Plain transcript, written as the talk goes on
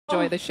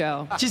Enjoy the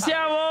show. Ci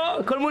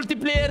siamo col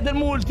multiplayer del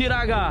multi,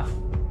 raga.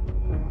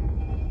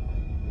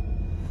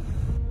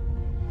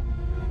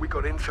 We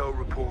got intel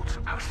reports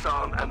of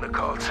Hassan and the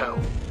cartel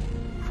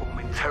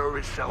forming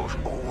terrorist cells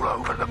all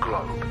over the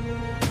globe.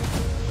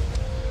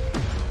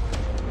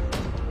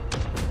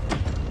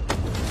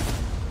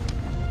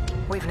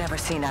 We've never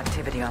seen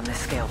activity on this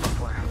scale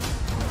before.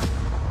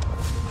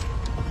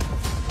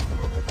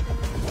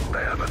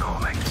 They have an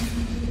army.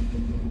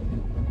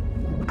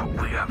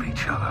 But we have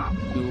each other.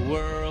 The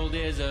world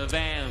is a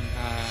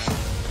vampire.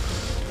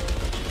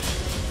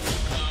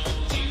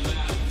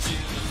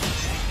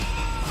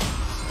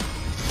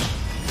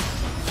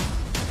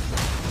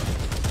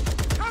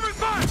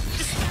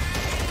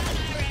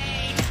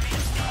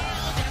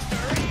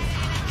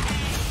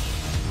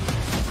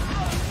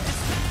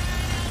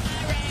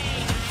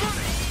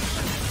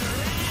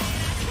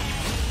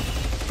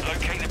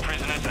 Locate the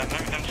prisoners and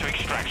move them to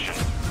extraction.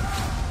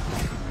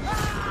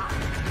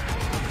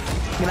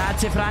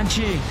 Grazie,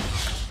 Franci.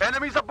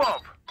 Enemies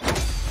above.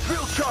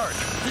 Field charge.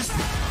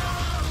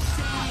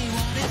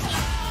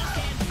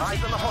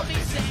 Eyes on the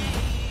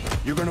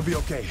hostage. You're gonna be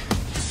okay.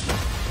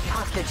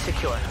 Hostage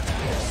secure.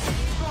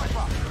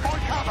 Sniper, on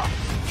cover.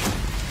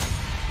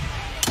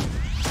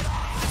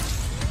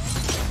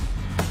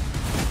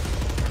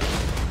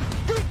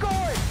 Keep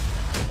going.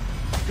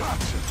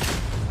 Gotcha.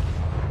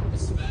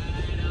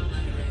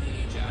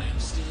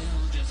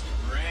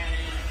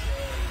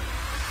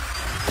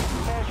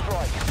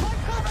 Airstrike.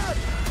 Take cover.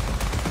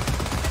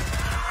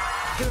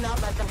 Do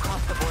not let them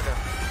cross the border.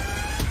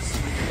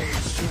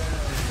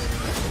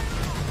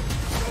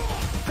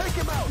 Take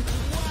him out.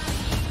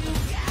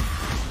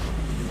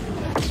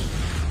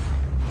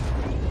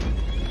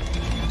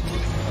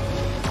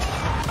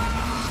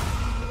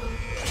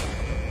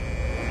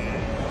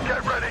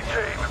 Get ready,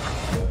 team.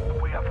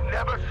 We have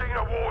never seen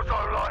a war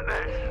zone like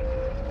this.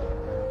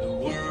 The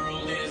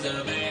world is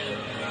a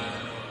vampire.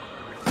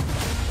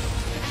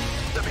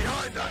 They're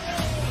behind us.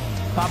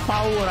 Fa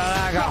paura,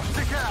 raga.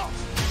 Stick out.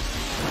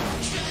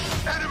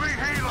 Enemy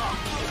healer.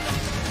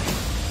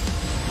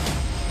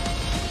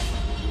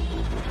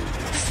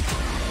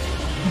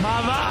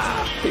 Ma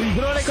va! Il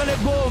drone con le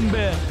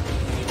bombe.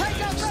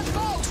 Take out that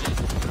boat.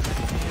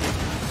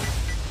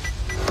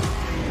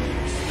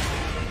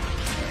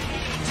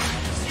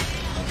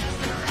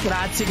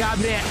 Grazie,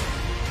 Gabriel.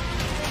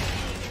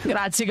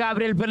 Grazie,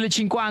 Gabriel, per le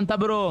 50,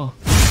 bro.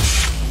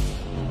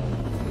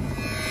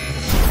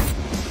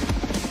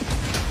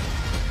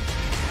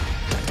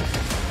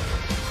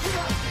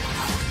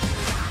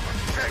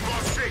 Check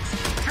box 6.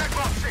 Check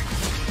box 6.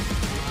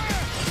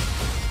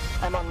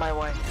 I'm on my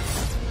way.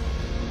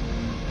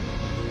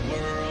 The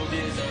world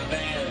is a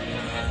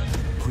vampire.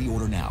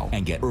 Pre-order now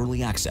and get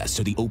early access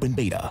to the open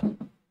beta.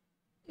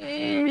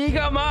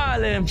 Mica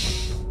male.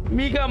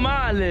 Mica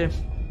male.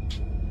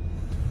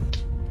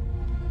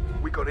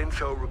 We got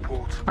intel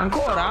reports. of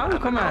Ancora? Hassan and the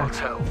Com'è?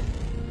 cartel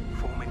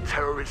forming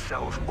terrorist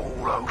cells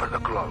all over the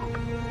globe.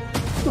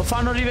 Lo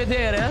fanno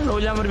rivedere? Lo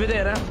vogliamo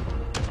rivedere?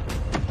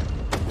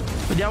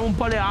 Vediamo un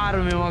po' le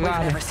armi, We've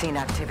magari. never seen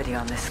activity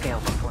on this scale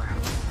before.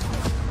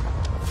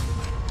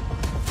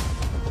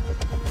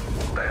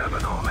 They have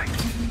an army.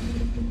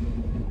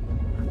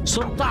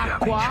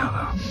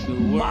 Sott'acqua? The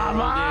world Ma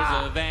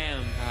va! is a vampire.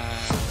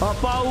 Ho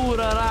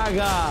paura,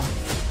 raga.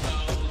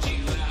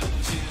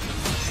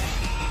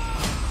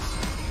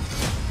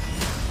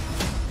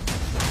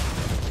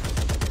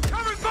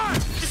 Coming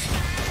back!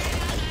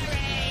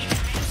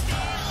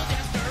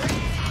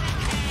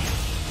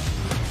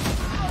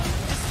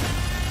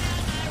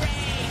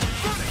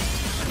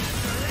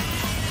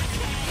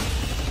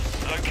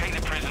 Locate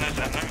the prisoners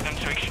and move them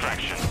to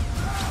extraction.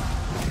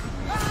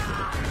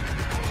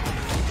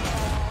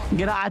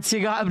 Grazie,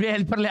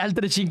 Gabriel, per le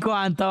altre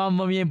 50.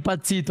 Mamma mia, è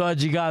impazzito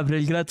oggi,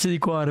 Gabriel. Grazie di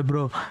cuore,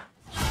 bro.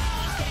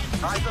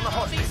 Eyes on the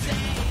hostage.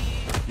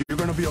 You're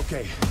gonna be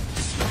okay.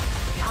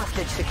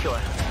 Hostage secure.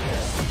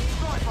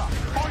 Sniper,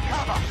 on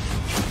cover.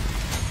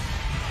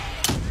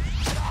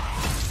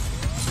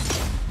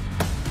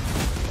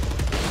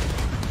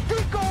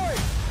 Keep going.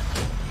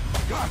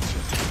 Gotcha.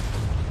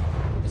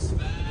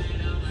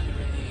 Despite all my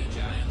rage,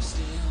 I am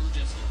still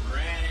just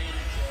ready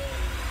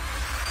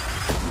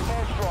to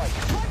Airstrike.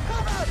 Take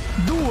cover.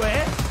 2?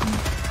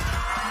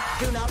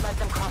 Do not let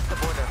them cross the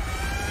border.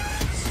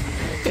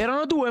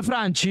 Erano 2,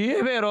 Franci,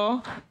 è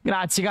vero?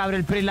 Grazie,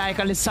 Gabriel, per il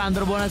like.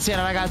 Alessandro,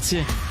 buonasera,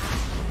 ragazzi.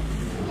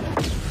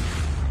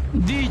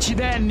 Dici,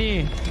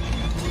 Danny.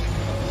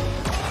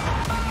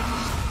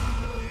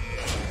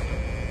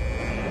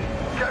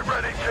 Get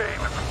ready,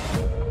 team.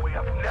 We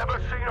have never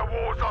seen a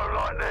war zone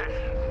like this.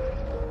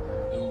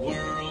 The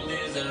world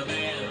is a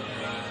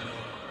vampire.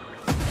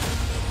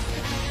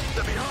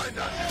 They're behind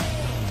us.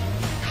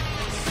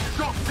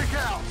 Stop, stick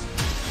out.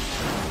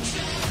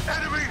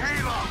 Enemy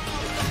healer.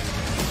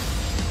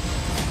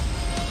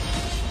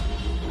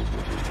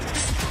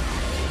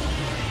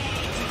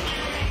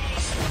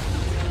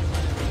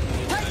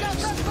 Take out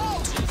that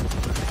boat.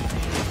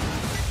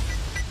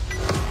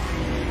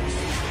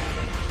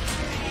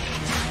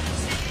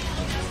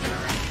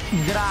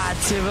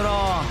 Grazie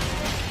però.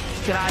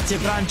 Grazie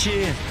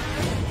Franci.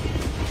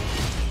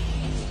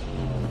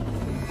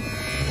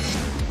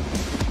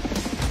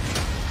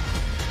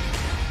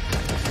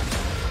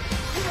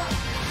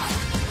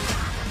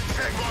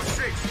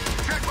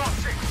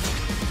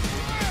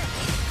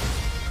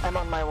 I'm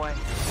on my way.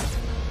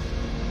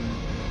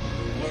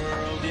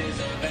 World is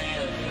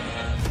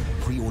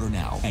abandoned. Pre-order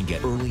now and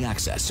get early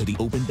access to the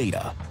open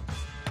beta.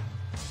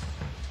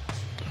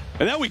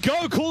 And there we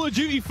go, Call of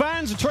Duty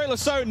fans. The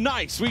trailer's so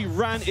nice. We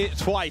ran it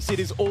twice. It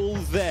is all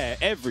there.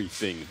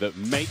 Everything that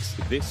makes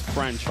this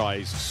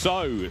franchise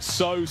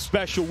so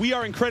special. We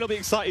are incredibly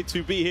excited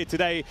to be here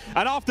today.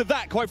 And after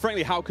that, quite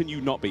frankly, how can you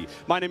not be?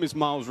 My name is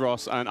Miles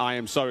Ross, and I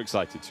am so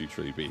excited to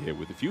truly be here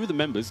with a few of the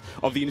members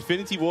of the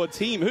Infinity Ward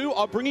team who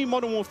are bringing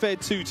Modern Warfare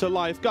 2 to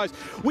life. Guys,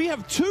 we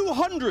have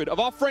 200 of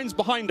our friends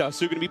behind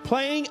us who are going to be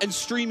playing and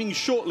streaming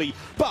shortly.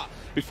 But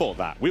before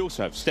that, we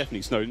also have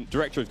Stephanie Snowden,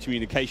 Director of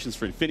Communications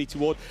for Infinity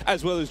Ward,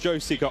 as well as Joe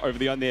Seeker over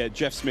the on-air,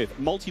 Jeff Smith,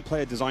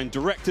 Multiplayer Design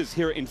Directors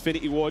here at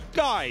Infinity Ward.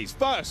 Guys,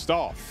 first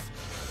off,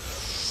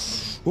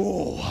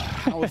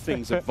 how are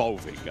things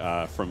evolving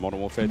from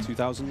Modern Warfare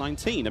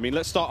 2019? I mean,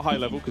 let's start high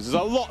level, because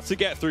there's a lot to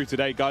get through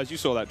today, guys. You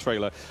saw that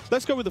trailer.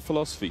 Let's go with the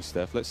philosophy,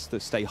 Steph. Let's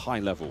stay high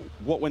level.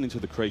 What went into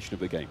the creation of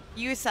the game?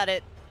 You said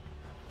it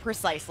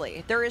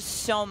precisely. There is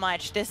so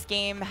much. This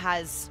game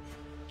has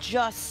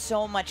just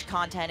so much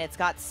content. It's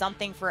got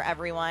something for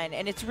everyone,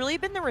 and it's really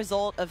been the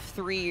result of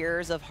 3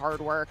 years of hard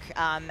work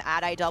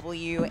at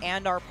IW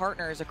and our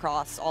partners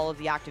across all of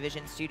the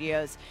Activision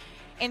studios.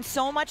 And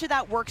so much of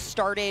that work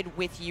started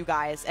with you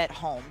guys at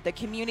home, the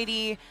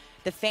community,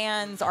 the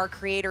fans, our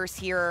creators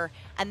here,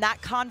 and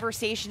that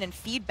conversation and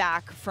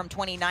feedback from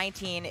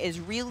 2019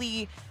 is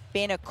really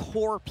been a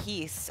core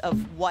piece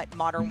of what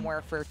Modern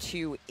Warfare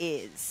 2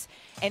 is.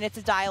 And it's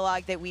a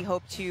dialogue that we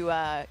hope to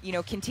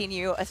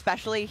continue,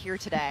 especially here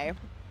today.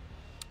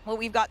 Well,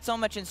 we've got so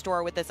much in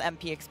store with this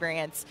MP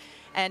experience.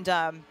 And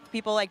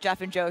people like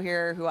Jeff and Joe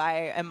here, who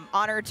I am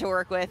honored to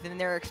work with, and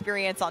their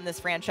experience on this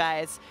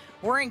franchise,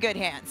 we're in good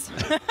hands.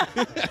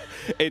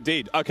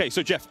 Indeed. Okay,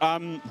 so Jeff,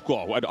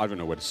 well, I don't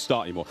know where to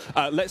start anymore.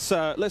 Let's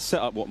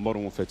set up what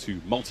Modern Warfare 2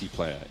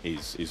 multiplayer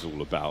is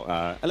all about.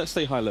 And let's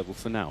stay high level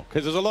for now,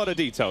 because there's a lot of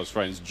details,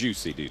 friends,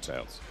 juicy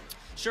details.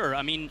 Sure.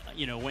 I mean,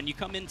 when you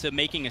come into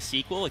making a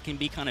sequel, it can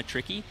be kind of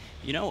tricky.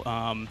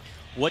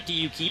 What do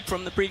you keep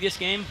from the previous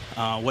game?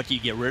 What do you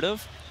get rid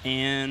of?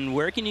 And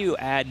where can you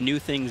add new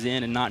things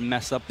in and not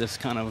mess up this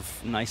kind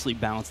of nicely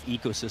balanced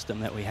ecosystem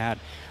that we had?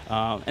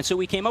 And so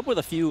we came up with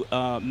a few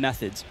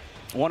methods,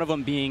 one of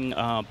them being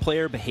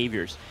player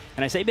behaviors.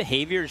 And I say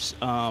behaviors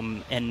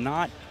and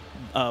not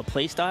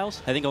play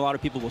styles. I think a lot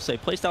of people will say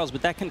play styles,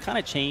 but that can kind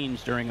of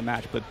change during a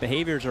match. But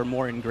behaviors are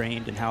more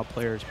ingrained in how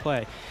players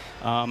play.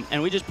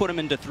 And we just put them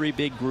into 3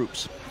 big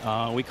groups.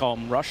 We call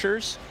them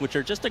rushers, which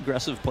are just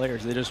aggressive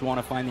players. They just want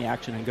to find the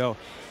action and go.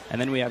 And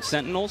then we have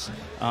sentinels,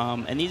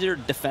 and these are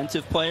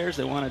defensive players.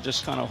 They want to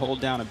just kind of hold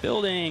down a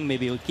building,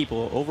 maybe keep a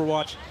little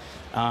overwatch.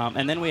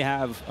 And then we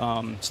have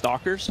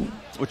stalkers,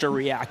 which are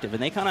reactive,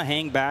 and they kind of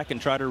hang back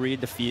and try to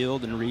read the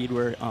field and read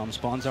where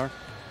spawns are.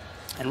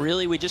 And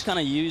really, we just kind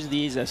of use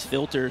these as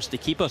filters to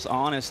keep us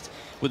honest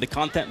with the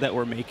content that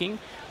we're making.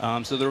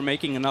 So they're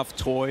making enough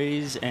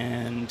toys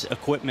and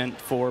equipment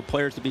for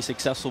players to be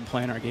successful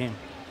playing our game.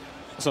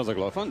 Sounds like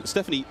a lot of fun.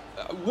 Stephanie,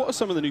 what are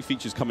some of the new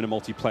features coming to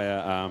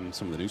multiplayer,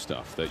 some of the new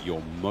stuff that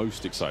you're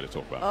most excited to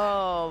talk about?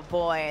 Oh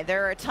boy,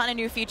 there are a ton of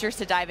new features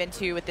to dive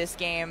into with this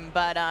game,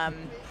 but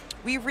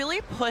we really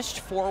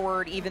pushed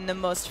forward even the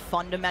most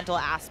fundamental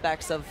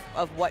aspects of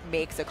what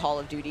makes a Call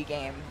of Duty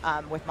game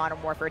with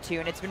Modern Warfare 2,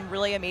 and it's been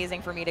really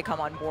amazing for me to come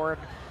on board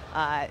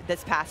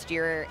this past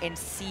year and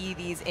see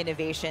these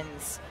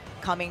innovations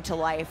coming to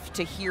life,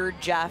 to hear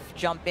Jeff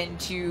jump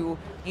into,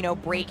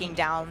 breaking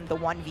down the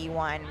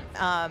 1v1.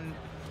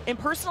 And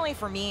personally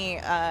for me,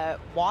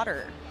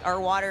 water.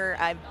 Our water,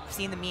 I've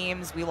seen the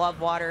memes, we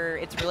love water.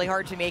 It's really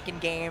hard to make in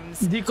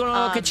games.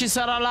 Dicono che ci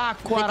sarà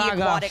l'acqua, with the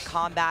raga. aquatic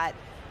combat,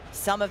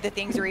 some of the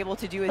things you're able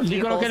to do with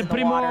vehicles in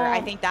the water,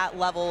 I think that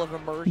level of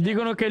immersion.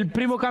 Dicono che il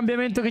primo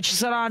cambiamento che ci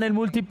sarà nel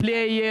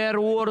multiplayer,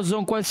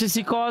 Warzone,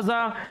 qualsiasi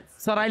cosa,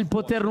 sarà il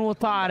poter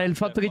nuotare, il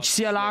fatto che ci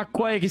sia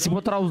l'acqua e che si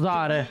potrà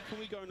usare. Can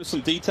we go into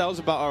some details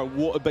about our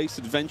water-based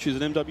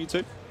adventures in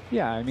MW2?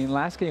 Yeah, I mean,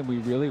 last game we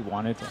really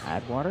wanted to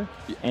add water,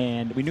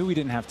 and we knew we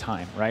didn't have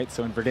time, right?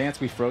 So in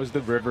Verdansk we froze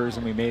the rivers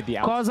and we made the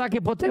cosa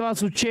che poteva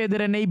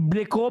succedere nei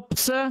Black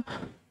Ops,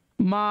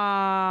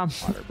 ma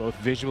water, both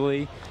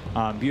visually,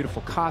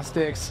 beautiful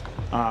caustics,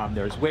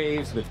 there's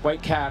waves with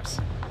white caps,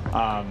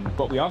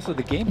 but we also,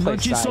 the gameplay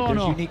side,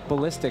 there's unique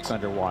ballistics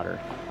underwater.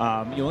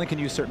 You only can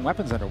use certain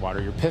weapons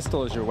underwater. Your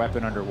pistol is your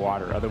weapon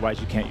underwater, otherwise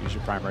you can't use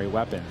your primary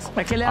weapons.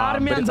 Perché le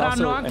armi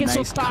andranno anche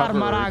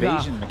sott'arma,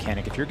 raga.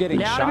 Mechanic. If you're getting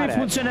le shot armi at,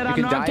 funzioneranno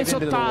you can anche dive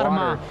into the water,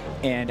 sott'arma.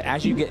 and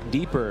as you get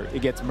deeper,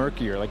 it gets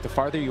murkier. Like the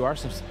farther you are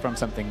from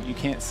something, you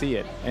can't see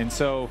it. And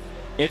so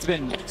it's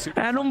been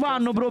non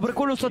vanno, bro, per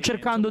quello sto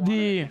cercando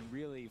di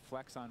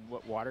reflects on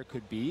what water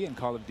could be in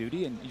Call of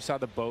Duty, and you saw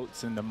the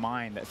boats and the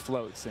mine that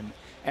floats, and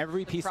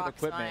every piece of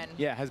equipment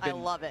has been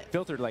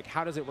filtered. Like,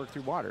 how does it work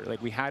through water?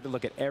 Like, we had to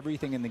look at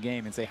everything in the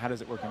game and say, how does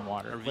it work in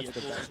water?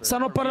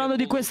 Stanno parlando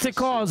di queste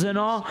cose,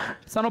 no?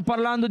 Stanno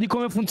parlando di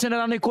come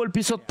funzioneranno i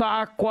colpi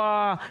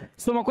sott'acqua.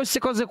 Insomma, queste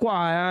cose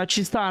qua,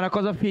 ci sta, è una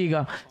cosa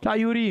figa. Ciao,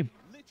 Yuri.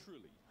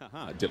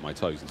 Dip my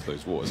toes into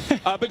those waters.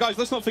 But guys,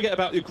 let's not forget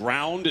about the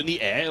ground and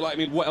the air. Like, I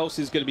mean, what else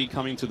is going to be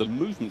coming to the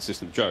movement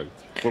system? Joe,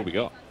 what have we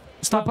got?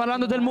 Sta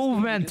parlando del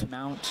movement.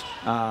 Mount,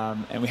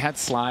 and we had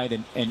slide,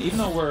 and even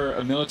though we're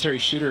a military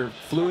shooter,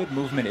 fluid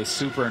movement is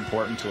super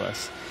important to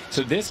us.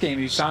 So this game,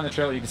 you saw in the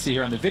trailer, you can see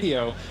here on the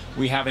video,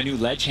 we have a new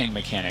ledge hang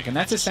mechanic, and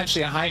that's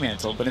essentially a high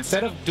mantle. But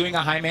instead of doing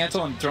a high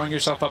mantle and throwing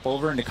yourself up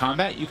over into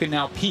combat, you can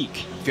now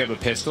peek. If you have a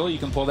pistol, you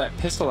can pull that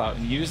pistol out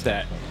and use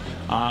that.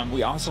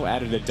 We also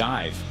added a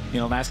dive. You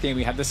know, last game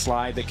we had the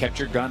slide that kept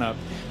your gun up,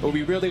 but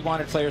we really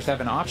wanted players to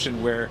have an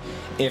option where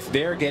if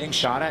they're getting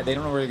shot at, they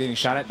don't know where they're getting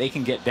shot at, they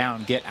can get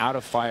down, get out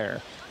of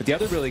fire. But the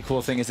other really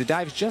cool thing is the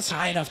dive is just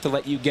high enough to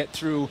let you get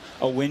through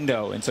a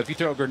window. And so if you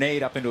throw a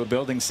grenade up into a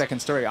building's second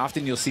story,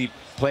 often you'll see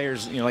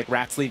players, you know, like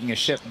rats leaving a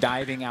ship,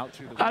 diving out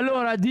through the window.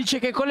 Allora, dice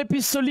che con le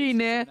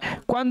pistoline,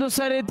 quando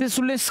sarete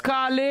sulle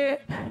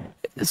scale,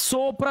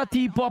 sopra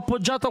tipo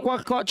appoggiato a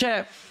qualcosa,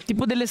 cioè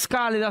tipo delle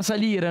scale da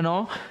salire,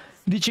 no?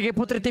 Dice che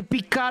potrete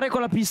piccare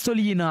con la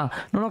pistolina.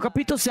 Non ho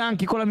capito se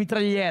anche con la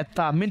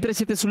mitraglietta, mentre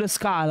siete sulle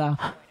scala.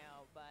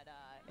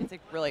 It's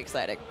really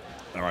exciting.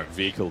 All right,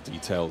 vehicle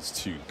details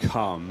to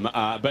come.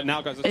 But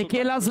now, guys, e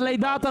che la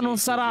slidata non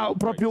sarà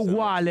proprio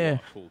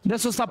uguale.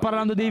 Adesso sta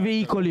parlando dei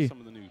veicoli.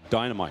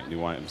 Dynamite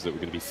new items that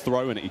we're going to be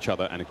throwing at each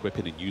other and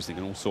equipping and using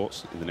and all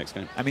sorts in the next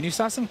game. I mean, you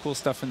saw some cool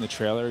stuff in the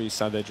trailer. You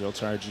saw the drill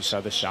charge, you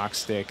saw the shock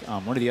stick.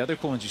 One of the other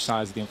cool ones you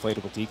saw is the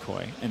inflatable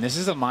decoy. And this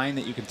is a mine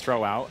that you can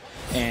throw out,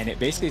 and it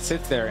basically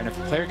sits there, and if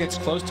a player gets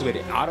close to it,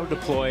 it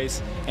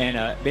auto-deploys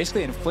and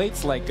basically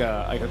inflates like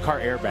a car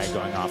airbag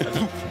going off.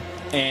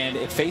 And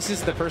it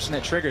faces the person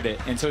that triggered it,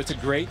 and so it's a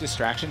great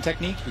distraction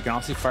technique. You can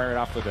also fire it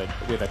off with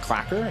a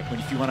clacker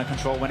if you want to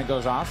control when it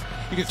goes off.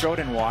 You can throw it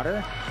in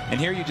water, and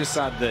here you just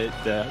saw the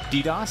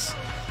DDoS.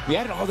 We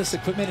added all this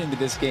equipment into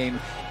this game,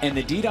 and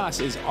the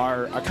DDoS is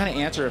our kind of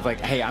answer of like,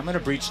 hey, I'm going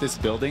to breach this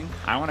building,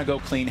 I want to go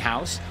clean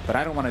house, but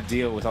I don't want to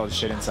deal with all the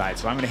shit inside,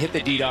 so I'm going to hit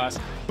the DDoS.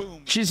 Boom.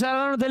 Ci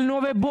saranno delle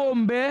nuove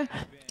bombe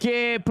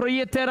che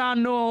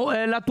proietteranno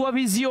la tua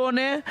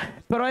visione,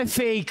 però è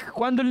fake.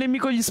 Quando il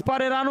nemico gli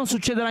sparerà non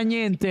succederà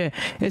niente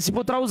e si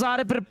potrà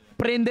usare per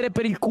prendere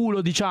per il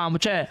culo, diciamo,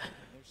 cioè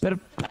per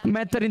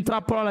mettere in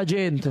trappola la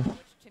gente.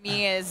 To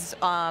me is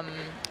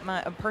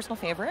my personal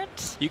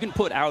favorite. You can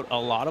put out a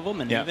lot of them,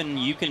 and even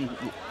you can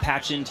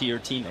patch into your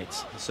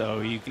teammates,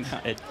 so you can.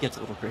 It gets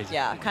a little crazy.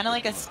 Yeah, kind of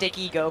like a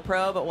sticky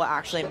GoPro, but will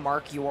actually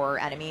mark your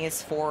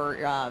enemies for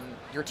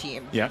your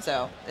team. Yeah.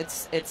 So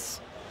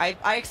it's.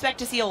 I expect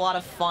to see a lot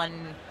of fun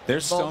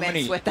There's so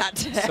many with that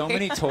today. So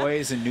many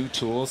toys and new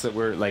tools that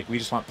we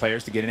just want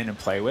players to get in and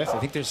play with. I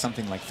think there's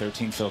something like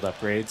 13 field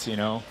upgrades, you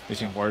know,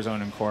 between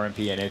Warzone and Core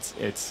MP, and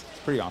it's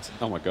pretty awesome.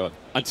 Oh my god!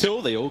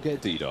 Until they all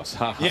get DDoS.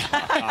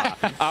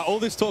 All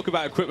this talk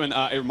about equipment,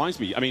 it reminds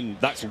me. I mean,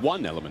 that's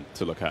one element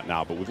to look at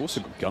now, but we've also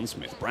got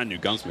Gunsmith, brand new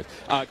Gunsmith.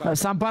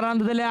 Stiamo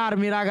parlando delle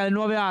armi, raga, le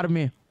nuove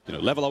armi. You know,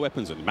 level our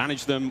weapons and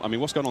manage them. I mean,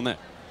 what's going on there?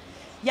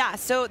 Yeah,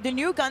 so the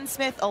new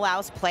Gunsmith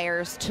allows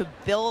players to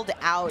build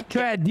out...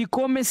 Cioè, di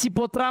come si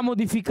potrà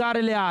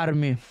modificare le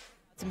armi.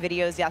 Some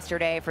videos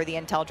yesterday for the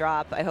Intel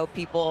drop. I hope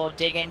people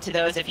dig into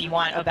those if you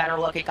want a better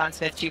look at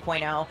Gunsmith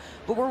 2.0.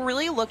 But we're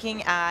really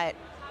looking at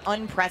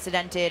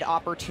unprecedented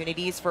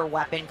opportunities for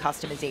weapon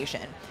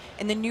customization.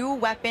 And the new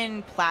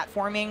weapon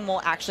platforming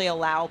will actually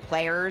allow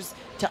players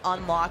to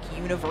unlock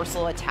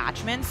universal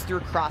attachments through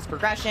cross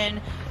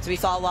progression. So we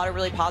saw a lot of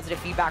really positive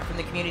feedback from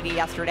the community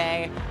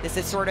yesterday. This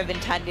is sort of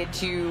intended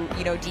to,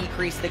 you know,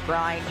 decrease the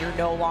grind. You're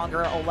no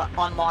longer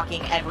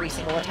unlocking every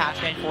single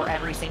attachment for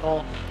every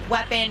single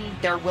weapon.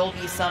 There will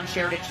be some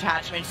shared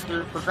attachments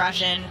through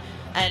progression.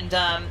 And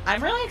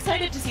I'm really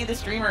excited to see the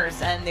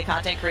streamers and the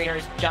content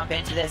creators jump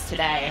into this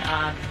today.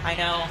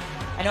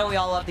 I know we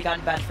all love the gun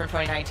bench from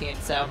 2019,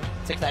 so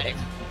it's exciting.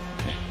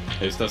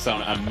 This does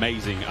sound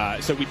amazing.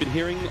 So we've been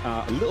hearing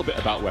a little bit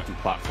about weapon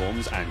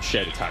platforms and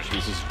shared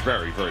attachments. This is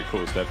very, very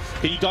cool stuff.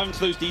 Can you dive into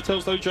those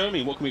details, though, Joe? I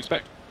mean, what can we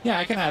expect? Yeah,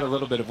 I can add a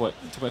little bit of what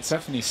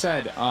Stephanie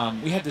said.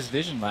 We had this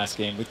vision last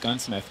game with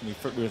Gunsmith, and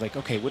we were like,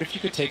 okay, what if you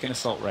could take an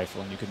assault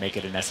rifle and you could make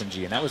it an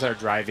SMG? And that was our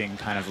driving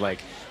kind of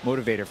like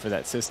motivator for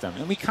that system.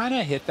 And we kind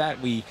of hit that.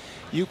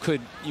 You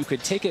could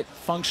take it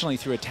functionally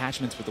through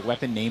attachments, but the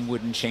weapon name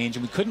wouldn't change,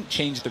 and we couldn't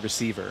change the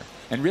receiver.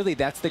 And really,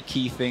 that's the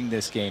key thing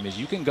this game is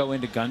you can go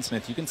into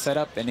Gunsmith, you can set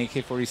up an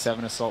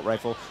AK-47 assault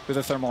rifle with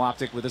a thermal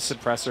optic, with a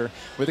suppressor,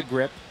 with a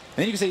grip,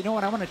 then you can say, you know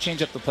what, I want to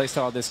change up the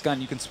playstyle of this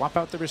gun. You can swap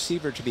out the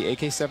receiver to the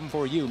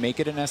AK-74U, make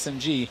it an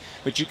SMG,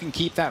 but you can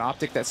keep that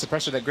optic, that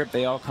suppressor, that grip,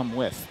 they all come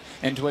with.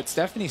 And to what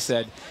Stephanie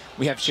said,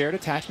 we have shared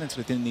attachments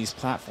within these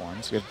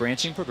platforms. We have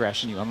branching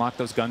progression. You unlock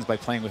those guns by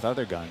playing with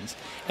other guns.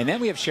 And then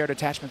we have shared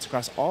attachments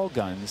across all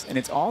guns, and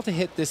it's all to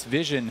hit this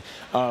vision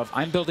of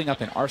I'm building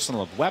up an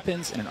arsenal of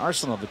weapons and an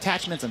arsenal of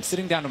attachments. I'm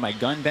sitting down to my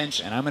gun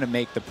bench, and I'm going to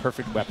make the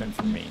perfect weapon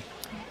for me.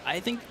 I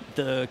think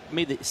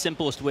maybe the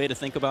simplest way to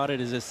think about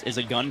it is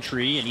a gun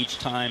tree, and each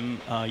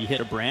time you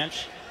hit a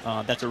branch,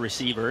 that's a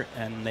receiver,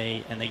 and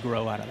they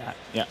grow out of that.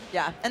 Yeah.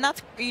 Yeah, and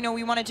that's, you know,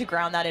 we wanted to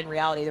ground that in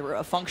reality.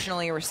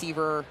 Functionally, a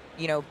receiver,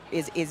 you know,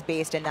 is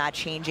based in that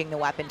changing the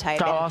weapon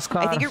type.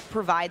 I think it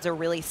provides a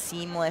really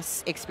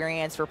seamless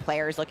experience for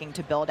players looking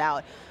to build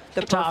out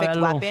the perfect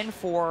weapon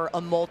for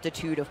a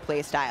multitude of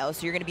play styles.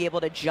 So you're going to be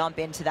able to jump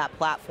into that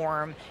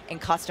platform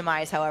and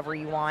customize however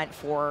you want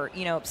for,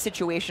 you know,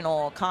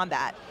 situational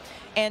combat.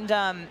 And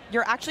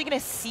you're actually going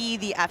to see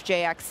the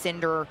FJX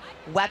Cinder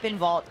weapon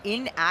vault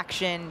in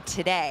action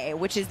today,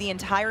 which is the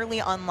entirely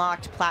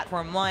unlocked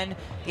Platform 1,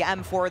 the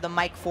M4, the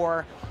Mic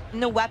 4.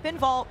 And the weapon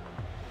vault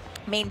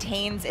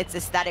maintains its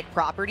aesthetic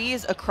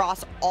properties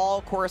across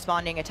all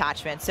corresponding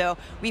attachments. So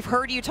we've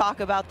heard you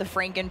talk about the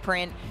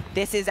Frankenprint.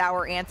 This is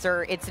our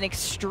answer. It's an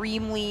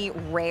extremely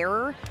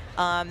rare.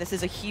 This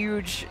is a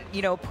huge,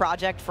 you know,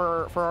 project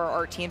for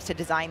our teams to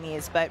design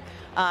these, but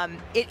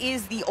it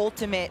is the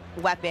ultimate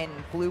weapon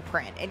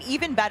blueprint. And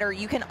even better,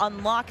 you can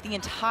unlock the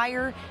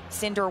entire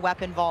Cinder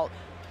weapon vault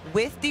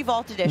with the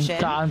Vault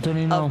Edition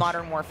of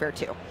Modern Warfare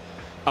 2.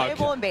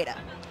 Available in beta.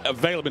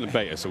 Available in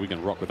beta, so we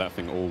can rock with that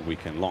thing all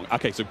weekend long.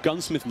 Okay, so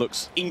Gunsmith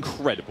looks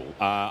incredible.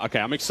 Okay,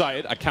 I'm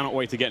excited. I cannot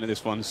wait to get into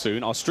this one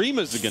soon. Our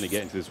streamers are going to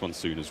get into this one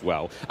soon as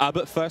well.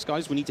 But first,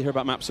 guys, we need to hear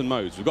about maps and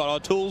modes. We've got our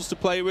tools to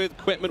play with,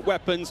 equipment,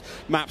 weapons,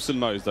 maps and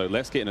modes, though.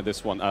 Let's get into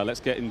this one. Let's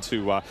get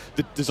into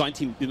the design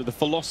team, you know, the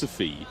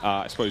philosophy,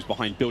 I suppose,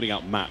 behind building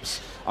out maps.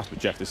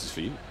 Jeff, this is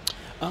for you.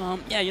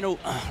 Yeah, you know,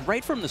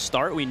 right from the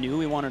start, we knew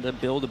we wanted to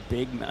build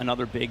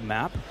another big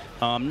map,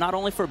 not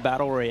only for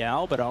Battle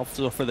Royale, but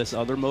also for this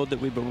other mode that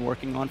we've been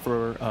working on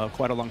for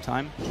quite a long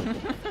time.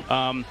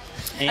 I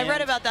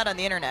read about that on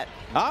the internet.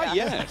 Ah,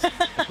 yes.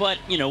 But,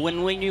 you know,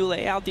 when you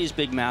lay out these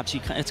big maps,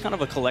 it's kind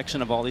of a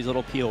collection of all these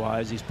little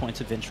POIs, these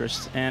points of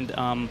interest, and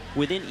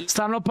within each...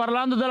 Stanno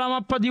parlando della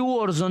mappa di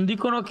Warzone,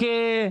 dicono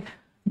che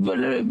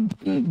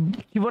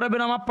ci vorrebbe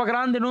una mappa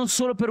grande non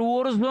solo per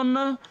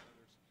Warzone,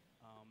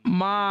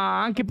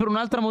 ma anche per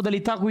un'altra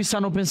modalità a cui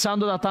stanno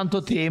pensando da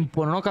tanto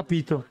tempo, non ho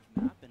capito.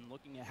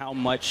 How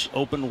much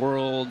open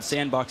world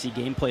sandboxy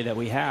gameplay that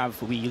we have,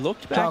 we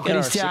looked back at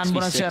our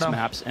 6v6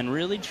 maps and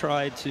really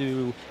tried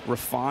to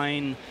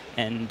refine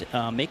and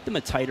make them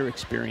a tighter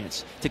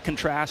experience to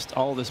contrast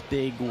all this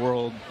big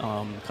world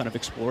kind of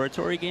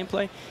exploratory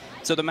gameplay.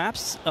 So the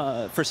maps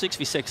for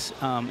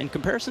 6v6, in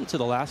comparison to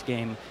the last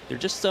game, they're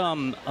just a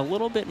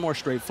little bit more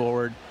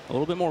straightforward, a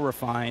little bit more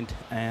refined,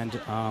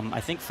 and I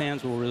think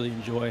fans will really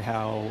enjoy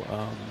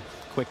how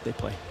quick they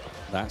play.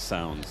 That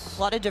sounds...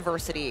 A lot of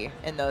diversity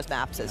in those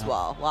maps as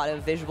well. A lot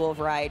of visual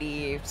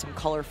variety, some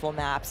colorful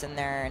maps in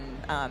there,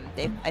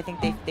 and I think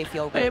they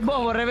feel good.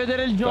 Vorrei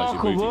vedere il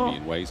gioco, me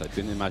in ways I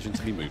didn't imagine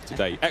to be moved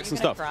today. Excellent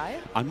stuff. Cry?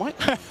 I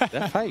might.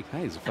 Hey,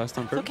 it's the first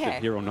time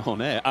here on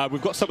air.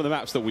 We've got some of the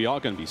maps that we are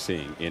going to be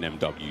seeing in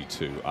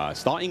MW2.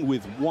 Starting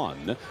with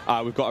one,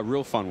 we've got a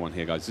real fun one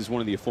here, guys. This is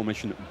one of the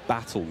aforementioned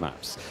battle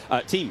maps.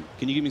 Team,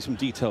 can you give me some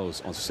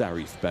details on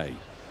Sarif Bay?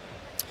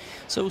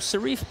 So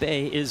Sarif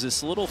Bay is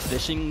this little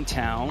fishing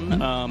town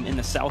in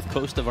the south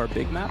coast of our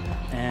big map,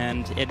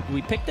 and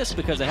we picked this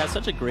because it has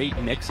such a great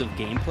mix of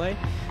gameplay.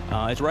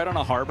 It's right on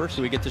a harbor,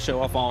 so we get to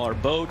show off all our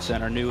boats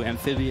and our new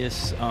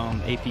amphibious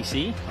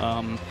APC,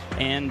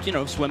 and, you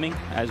know, swimming,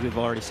 as we've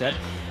already said.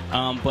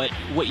 But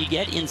what you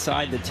get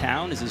inside the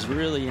town is this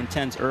really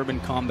intense urban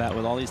combat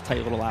with all these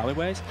tight little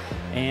alleyways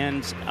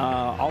and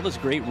all this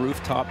great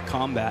rooftop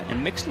combat.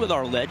 And mixed with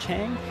our ledge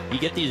hang, you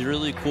get these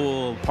really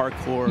cool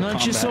parkour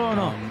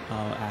combat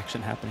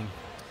action happening.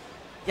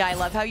 Yeah, I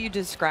love how you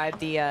described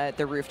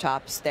the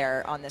rooftops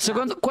there on this.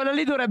 Secondo quella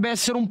lì dovrebbe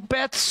essere un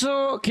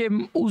pezzo che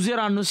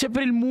useranno sia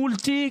per il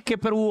multi che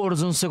per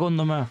Warzone,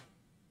 secondo me.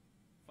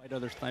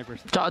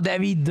 Ciao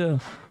David.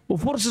 O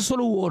forse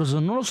solo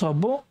Warzone, non lo so,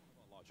 boh.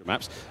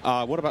 Maps.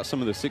 What about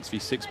some of the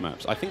 6v6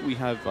 maps? I think we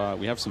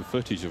have some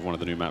footage of one of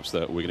the new maps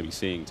that we're going to be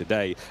seeing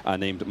today,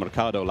 named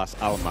Mercado Las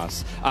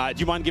Almas. Do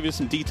you mind giving us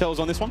some details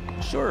on this one?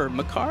 Sure.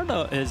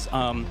 Mercado is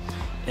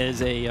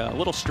a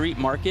little street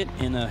market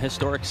in a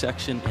historic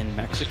section in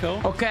Mexico.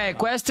 Ok,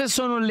 queste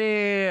sono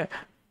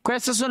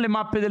le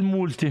mappe del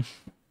multi.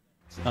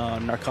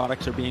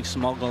 Narcotics are being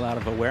smuggled out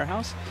of a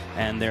warehouse,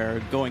 and they're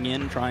going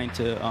in trying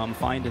to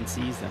find and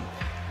seize them.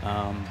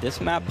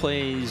 This map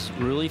plays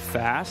really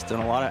fast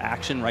and a lot of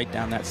action right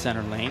down that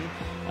center lane.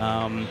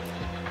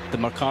 The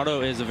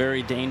Mercado is a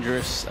very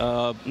dangerous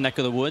neck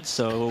of the woods,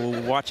 so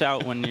watch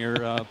out when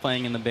you're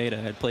playing in the beta.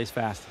 It plays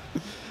fast.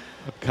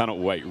 Cannot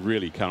wait,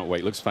 really cannot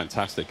wait. Looks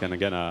fantastic, and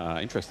again,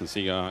 interesting to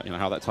see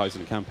how that ties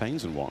into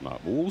campaigns and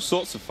whatnot. All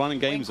sorts of fun and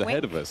games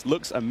ahead of us.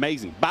 Looks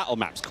amazing. Battle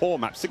maps, core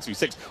maps,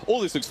 6v6,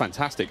 all this looks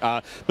fantastic.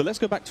 But let's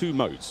go back to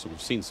modes. So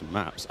we've seen some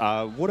maps.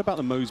 What about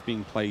the modes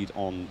being played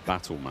on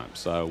battle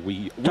maps?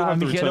 We have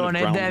the return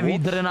of Ground War,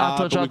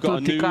 but we've got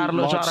a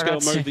new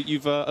large-scale mode that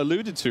you've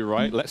alluded to,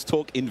 right? Let's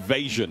talk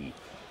Invasion.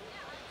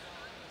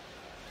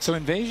 So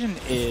Invasion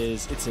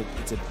is it's a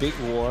big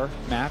war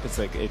map. It's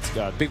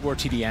big war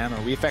TDM,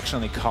 or we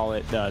affectionately call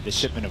it the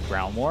shipment of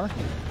ground war.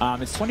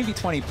 It's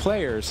 20v20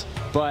 players,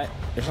 but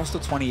there's also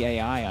 20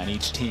 AI on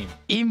each team.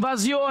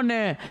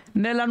 Invasione,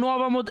 nella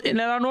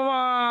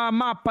nuova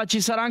mappa ci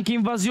sarà anche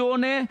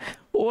invasione,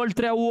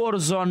 oltre a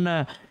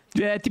Warzone.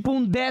 È tipo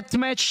un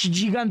deathmatch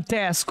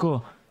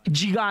gigantesco,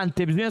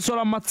 gigante, bisogna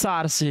solo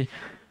ammazzarsi.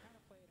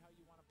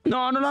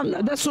 No,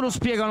 adesso lo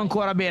spiegano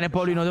ancora bene,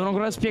 Paolino, devono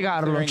ancora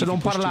spiegarlo, cioè devono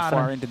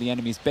parlare.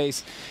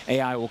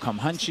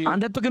 Hanno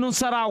detto che non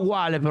sarà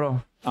uguale, però.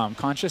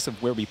 Conscious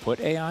of where we put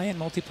AI in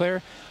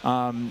multiplayer.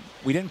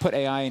 We didn't put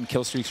AI in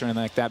kill streaks or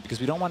anything like that because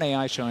we don't want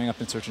AI showing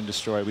up in search and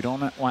destroy. We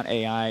don't want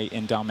AI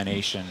in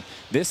domination.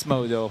 This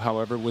mode, though,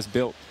 however, was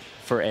built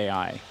for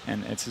AI,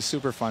 and it's a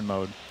super fun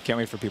mode. Can't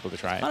wait for people to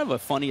try it. Kind of a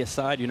funny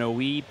aside, you know,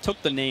 we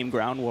took the name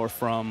Ground War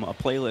from a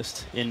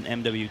playlist in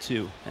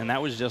MW2, and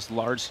that was just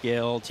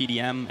large-scale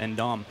TDM and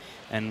DOM.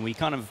 And we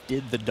kind of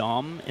did the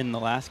DOM in the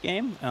last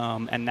game,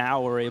 and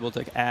now we're able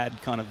to add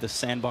kind of the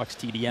sandbox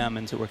TDM,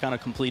 and so we're kind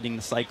of completing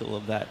the cycle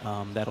of that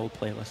that old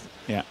playlist.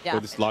 Yeah. Well,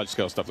 this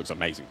large-scale stuff looks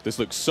amazing. This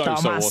looks so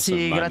awesome. Okay,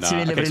 so what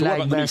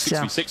about the new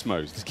 6v6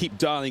 modes? Let's keep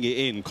dialing it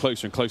in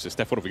closer and closer.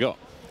 Steph, what have we got?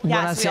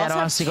 Yeah, so we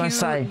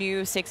also have 2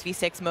 new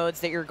 6v6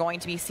 modes that you're going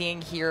to be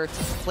seeing here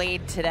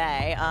played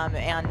today,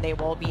 and they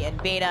will be in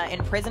beta,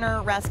 in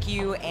Prisoner,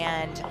 Rescue,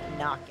 and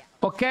Knockout.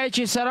 Ok,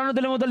 ci saranno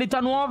delle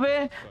modalità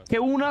nuove, che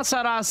una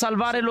sarà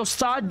salvare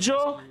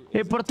l'ostaggio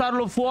e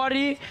portarlo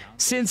fuori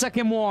senza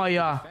che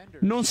muoia.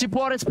 Non si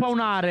può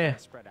respawnare.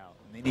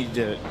 They need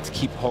to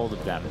keep hold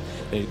of them.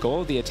 The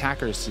goal of the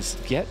attackers is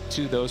to get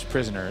to those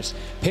prisoners,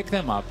 pick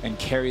them up, and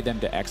carry them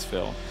to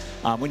exfil.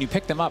 When you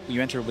pick them up, you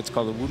enter what's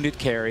called a wounded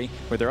carry,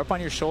 where they're up on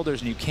your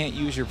shoulders and you can't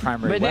use your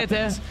primary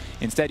weapons.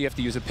 Instead, you have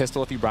to use a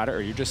pistol if you brought it,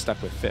 or you're just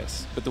stuck with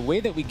fists. But the way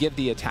that we give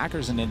the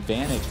attackers an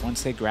advantage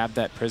once they grab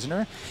that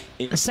prisoner...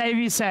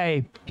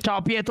 6v6.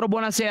 Ciao Pietro,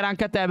 buonasera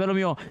anche a te, bello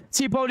mio.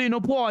 Sì,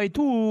 Paolino,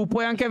 tu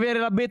puoi anche avere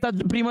la beta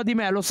prima di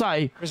me, lo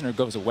sai. Prisoner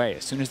goes away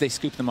as soon as they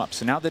scoop them up.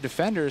 So now the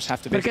defenders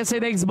have to... Perché sei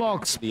da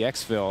Xbox. ...the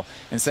exfil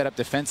and set up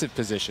defensive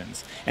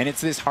positions. And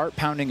it's this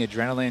heart-pounding,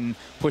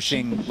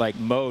 adrenaline-pushing like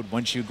mode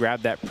once you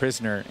grab that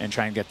prisoner and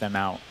try and get them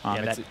out.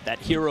 Yeah, that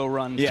hero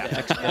run to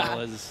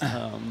exfil is...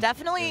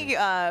 Definitely,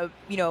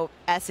 you know,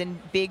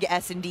 big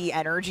S&D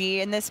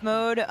energy in this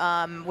mode,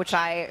 which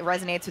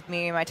resonates with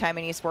me in my time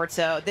in esports.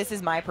 So this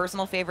is my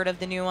personal favorite of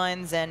the new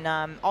ones, and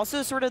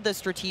also sort of the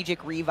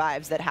strategic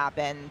revives that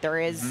happen. There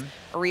is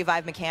a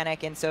revive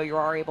mechanic, and so you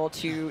are able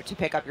to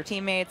pick up your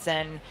teammates,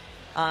 and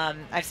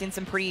I've seen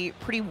some pretty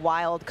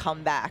wild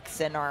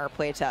comebacks in our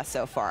playtest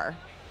so far.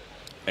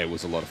 It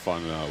was a lot of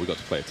fun. We got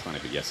to play a ton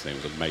of it yesterday.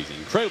 It was amazing.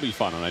 Incredibly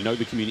fun, and I know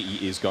the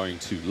community is going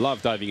to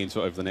love diving into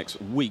it over the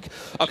next week.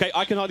 Okay,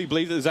 I can hardly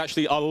believe that there's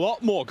actually a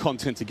lot more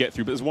content to get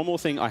through, but there's one more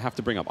thing I have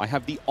to bring up. I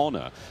have the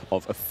honor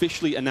of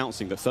officially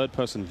announcing that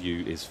third-person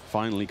view is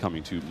finally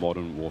coming to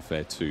Modern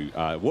Warfare 2.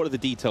 What are the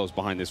details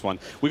behind this one?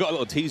 We got a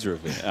little teaser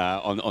of it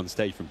on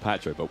stage from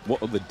Patro, but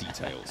what are the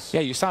details?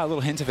 Yeah, you saw a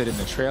little hint of it in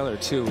the trailer,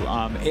 too.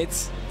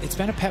 It's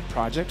been a pet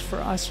project for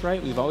us,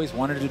 right? We've always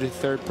wanted to do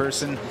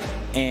third-person,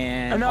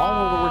 and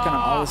we're working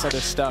on all this other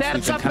stuff.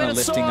 We've been kind of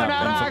lifting up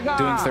and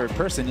doing third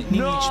person in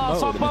each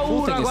mode. And the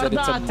cool thing is that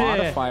it's a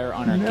modifier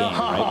on our game,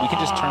 right? We can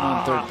just turn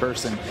on third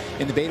person.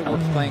 In the beta, we're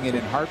playing it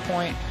in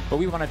hardpoint, but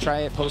we want to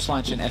try it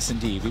post-launch in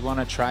S&D. We want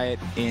to try it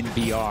in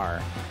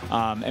VR.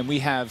 And we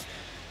have,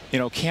 you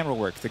know, camera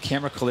work. The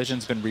camera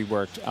collision's been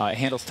reworked. It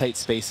handles tight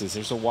spaces.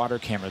 There's a water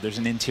camera. There's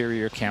an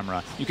interior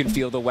camera. You can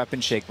feel the weapon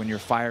shake when you're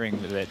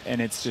firing with it. And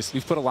it's just,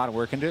 we've put a lot of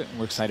work into it, and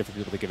we're excited for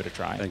people to give it a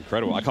try.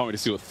 Incredible. I can't wait to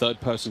see what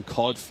third-person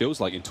COD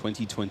feels like in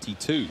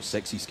 2022.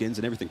 Sexy skins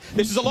and everything.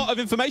 This is a lot of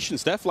information,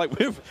 Steph. Like,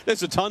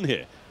 there's a ton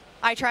here.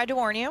 I tried to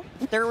warn you.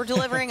 We're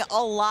delivering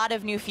a lot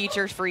of new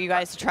features for you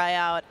guys to try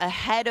out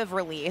ahead of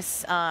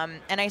release.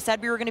 And I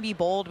said we were going to be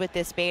bold with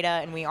this beta,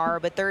 and we are,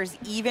 but there's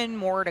even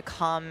more to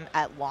come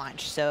at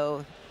launch.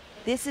 So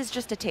this is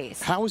just a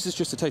taste. How is this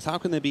just a taste? How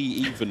can there be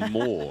even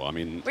more? I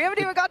mean... We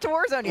haven't even got to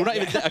Warzone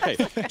yet.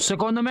 Okay.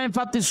 Secondo me,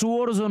 infatti, su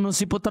Warzone non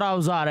si potrà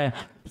usare.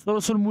 Solo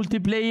sul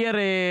multiplayer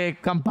e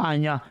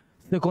campagna.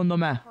 Secondo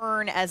me.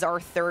 As our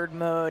third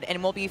mode,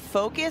 and we'll be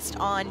focused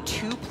on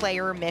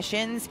 2-player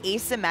missions,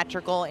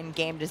 asymmetrical in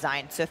game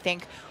design. So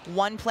think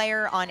 1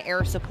 player on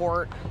air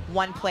support,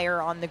 1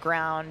 player on the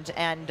ground,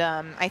 and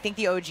I think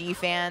the OG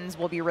fans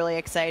will be really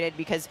excited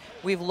because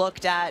we've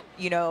looked at,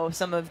 you know,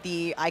 some of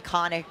the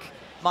iconic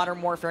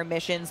Modern Warfare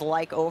missions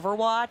like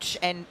Overwatch,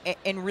 and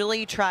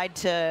really tried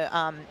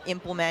to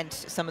implement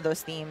some of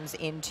those themes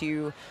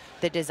into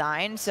the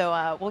design.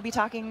 So we'll be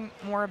talking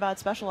more about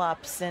special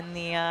ops in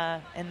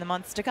the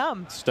months to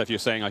come. Steph, you're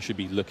saying I should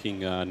be looking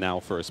now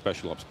for a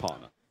special ops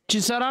partner. Ci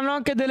saranno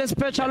anche delle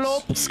special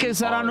ops che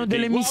saranno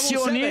delle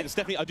missioni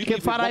che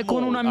farai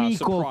con un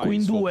amico, qui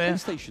in due,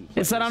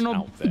 e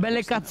saranno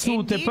belle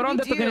cazzute, però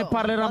hanno detto che ne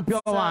parleranno più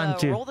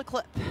avanti.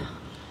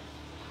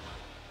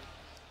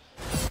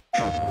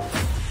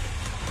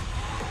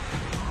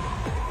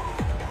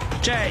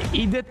 Cioè,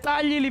 i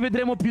dettagli li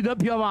vedremo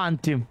più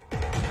avanti.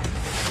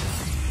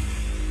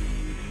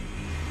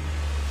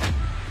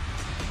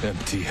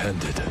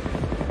 Empty-handed,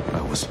 I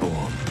was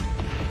born.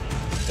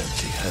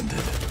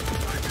 Empty-handed,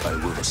 I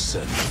will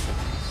ascend.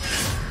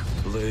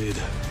 Blade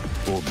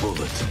or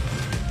bullet,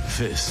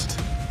 fist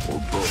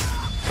or bow.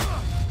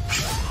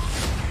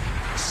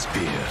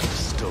 Spear,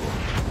 stone,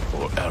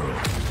 or arrow.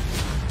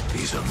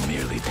 These are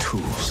merely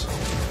tools.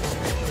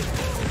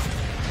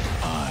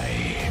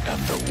 I am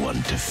the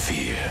one to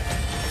fear.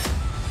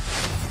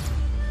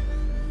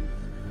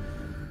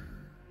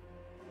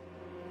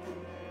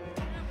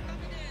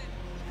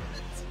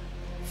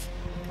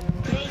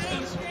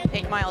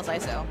 Take Miles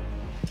ISO.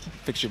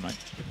 Fix your mic.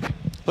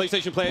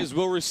 PlayStation players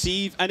will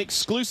receive an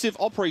exclusive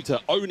operator,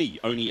 Oni.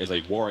 Oni is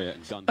a warrior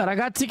gun.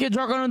 Ragazzi che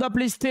giocano da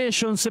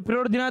PlayStation, se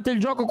preordinate il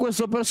gioco,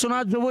 questo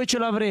personaggio voi ce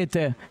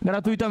l'avrete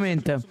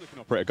gratuitamente.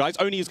 Guys,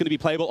 Oni is going to be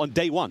playable on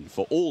day one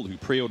for all who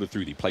pre-order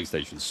through the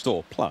PlayStation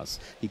Store. Plus,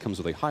 he comes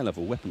with a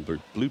high-level weapon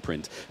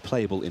blueprint,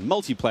 playable in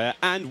multiplayer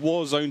and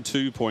Warzone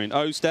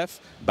 2.0. Steph,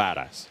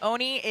 badass.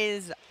 Oni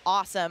is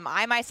awesome.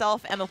 I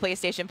myself am a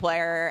PlayStation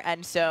player,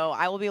 and so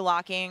I will be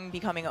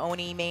becoming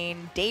Oni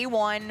main day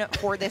one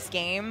for this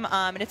game.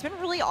 And it's been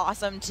really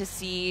awesome to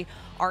see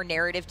our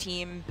narrative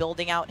team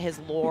building out his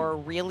lore,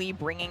 really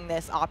bringing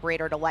this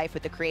operator to life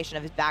with the creation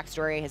of his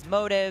backstory, his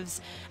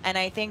motives. And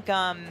I think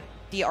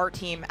the art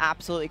team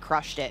absolutely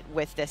crushed it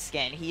with this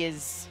skin. He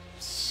is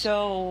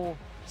so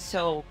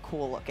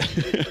cool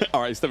looking.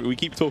 All right, Steph, we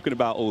keep talking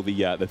about all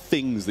the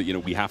things that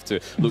we have to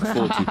look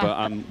forward to,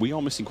 but we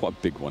are missing quite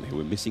a big one here.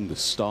 We're missing the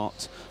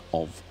start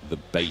of the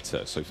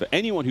beta. So for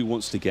anyone who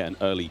wants to get an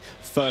early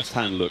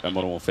first-hand look at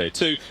Modern Warfare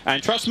 2,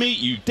 and trust me,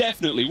 you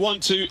definitely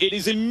want to, it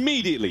is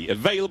immediately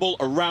available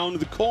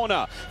around the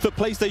corner. For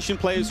PlayStation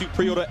players who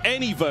pre-order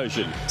any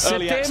version,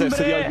 early access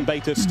to the open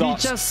beta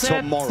starts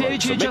tomorrow. So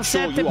make sure you are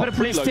per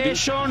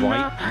PlayStation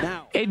right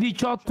now. E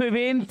 18 e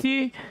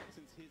 20.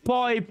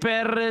 Poi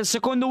per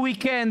secondo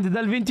weekend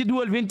dal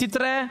 22 al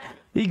 23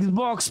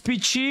 Xbox,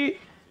 PC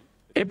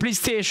e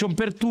PlayStation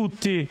per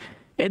tutti,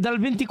 e dal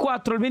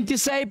 24 al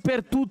 26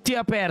 per tutti è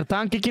aperta,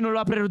 anche chi non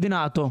l'ha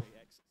preordinato.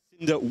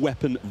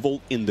 Weapon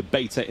vault in the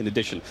beta, in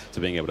addition to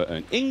being able to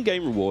earn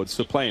in-game rewards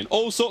for playing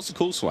all sorts of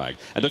cool swag.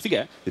 And don't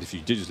forget that if you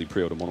digitally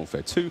pre-order Modern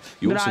Warfare 2,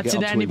 you also get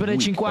up to a week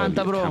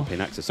early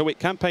campaign access. So wait,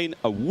 campaign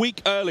a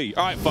week early.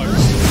 All right, folks.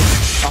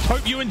 I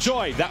hope you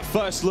enjoyed that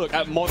first look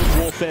at Modern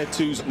Warfare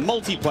 2's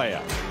multiplayer.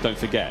 Don't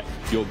forget,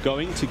 you're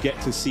going to get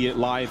to see it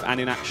live and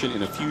in action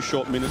in a few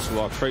short minutes with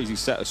our crazy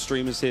set of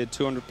streamers here,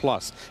 200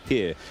 plus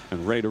here,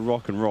 and ready to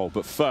rock and roll.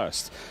 But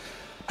first,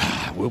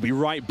 we'll be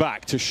right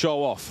back to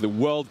show off the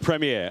world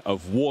premiere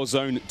of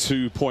Warzone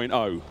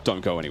 2.0.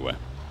 Don't go anywhere.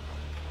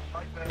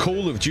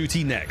 Call of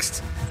Duty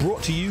Next,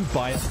 brought to you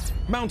by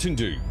Mountain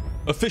Dew,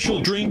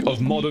 official drink of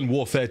Modern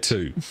Warfare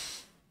 2.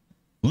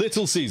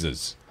 Little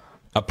Caesars,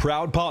 a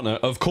proud partner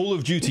of Call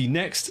of Duty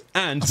Next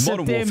and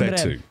Modern Warfare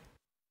 2.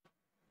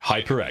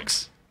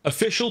 HyperX,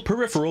 official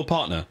peripheral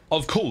partner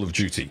of Call of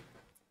Duty.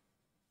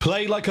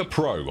 Play like a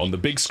pro on the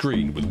big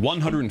screen with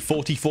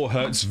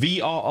 144Hz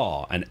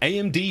VRR and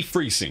AMD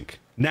FreeSync,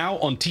 now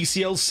on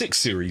TCL 6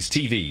 Series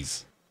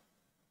TVs.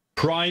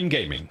 Prime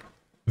Gaming.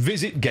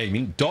 Visit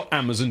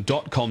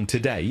gaming.amazon.com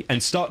today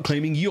and start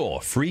claiming your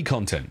free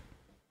content.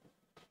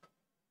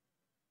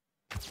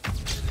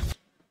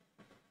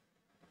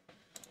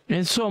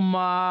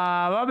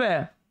 Insomma,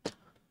 vabbè.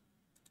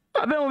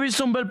 Abbiamo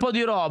visto un bel po'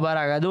 di roba,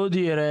 raga, devo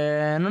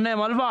dire. Non è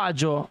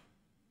malvagio.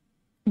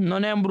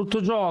 Non è un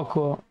brutto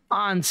gioco.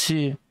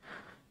 Anzi,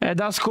 è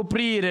da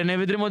scoprire. Ne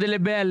vedremo delle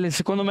belle.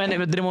 Secondo me ne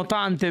vedremo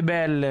tante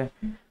belle.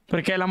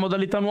 Perché la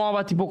modalità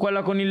nuova, tipo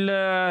quella con il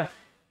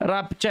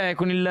rap, cioè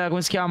con il,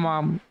 come si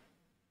chiama?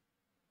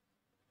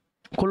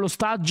 Con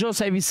l'ostaggio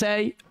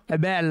 6v6 è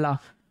bella.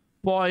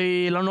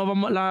 Poi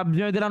bisogna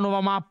vedere la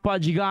nuova mappa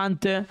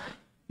gigante.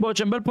 Boh,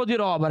 c'è un bel po' di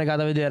roba, raga,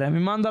 da vedere. Mi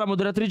manda la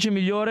moderatrice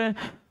migliore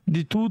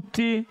di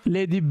tutti,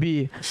 Lady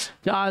B.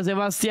 Ciao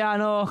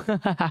Sebastiano.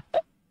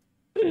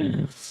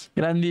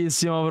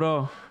 Grandissimo,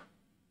 bro.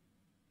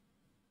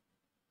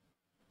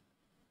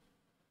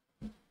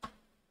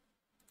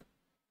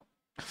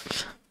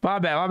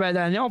 Vabbè, dai,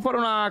 andiamo a fare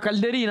una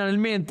calderina nel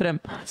mentre.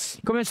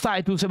 Come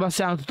stai tu,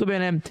 Sebastiano? Tutto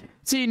bene?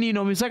 Sì,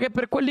 Nino, mi sa che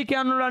per quelli che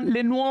hanno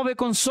le nuove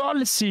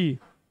console, sì. Mi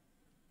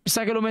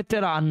sa che lo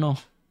metteranno.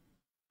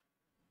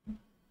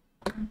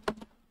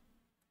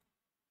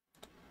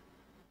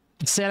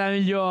 Sei la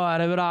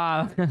migliore,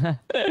 brava.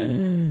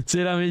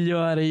 Sei la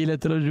migliore, Ile,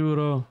 te lo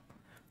giuro.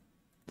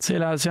 Sei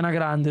una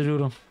grande,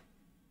 giuro.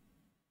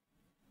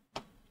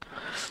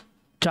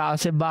 Ciao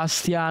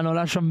Sebastiano,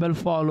 lascia un bel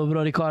follow,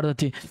 bro,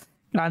 ricordati.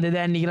 Grande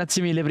Danny,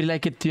 grazie mille per il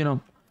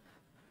likeettino.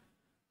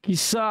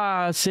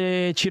 Chissà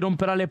se ci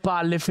romperà le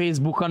palle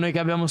Facebook a noi che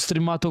abbiamo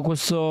streamato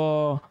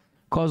questo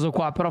coso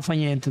qua, però fa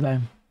niente, dai.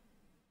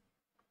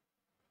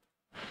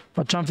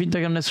 Facciamo finta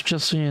che non è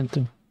successo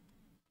niente.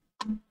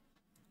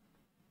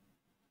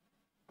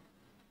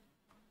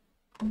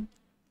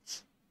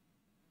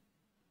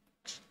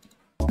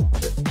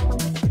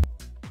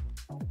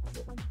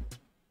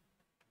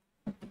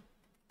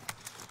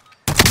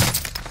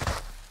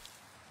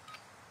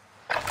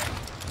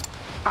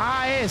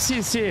 Ah,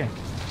 sì, sì.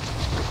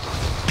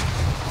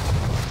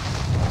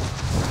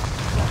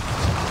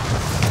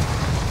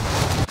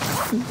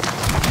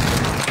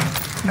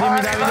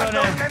 Dimmi, Davidone.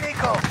 Un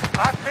nemico!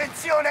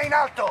 Attenzione in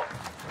alto!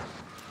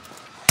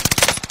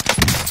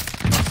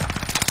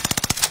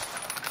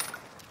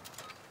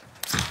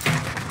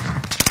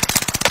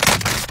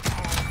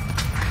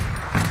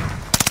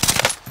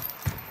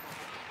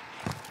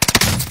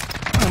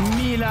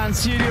 Milan,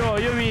 Sirio,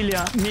 io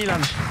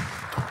Milan.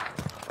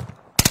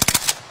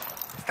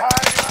 Sta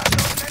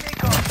arrivando un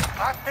nemico!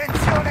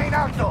 Attenzione in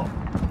alto!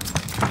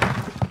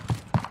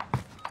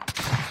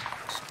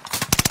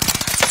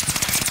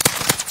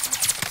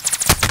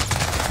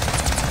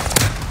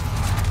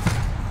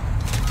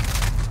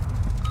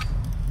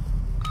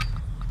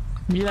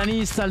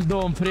 Milanista il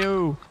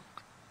Donfreu.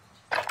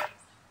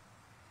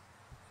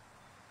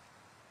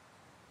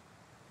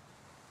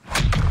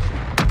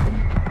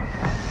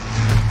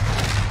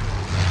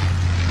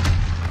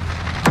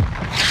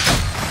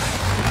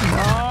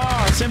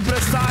 No,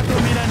 sempre stato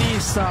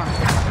milanista.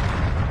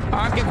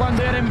 Anche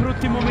quando era in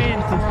brutti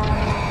momenti.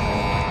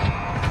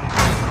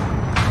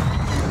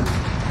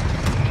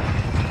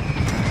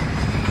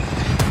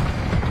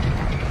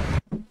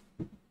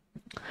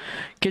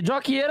 Che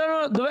giochi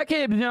erano? Dov'è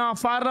che bisognava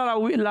farla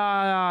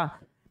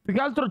più che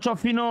altro c'ho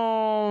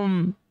fino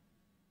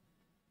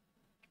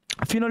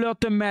alle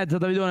 8:30,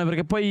 Davidone,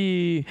 perché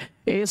poi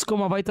esco,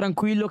 ma vai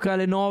tranquillo che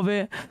alle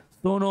 9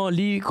 sono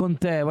lì con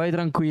te, vai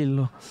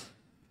tranquillo.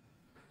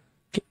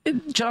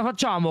 Ce la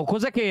facciamo?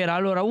 Cos'è che era?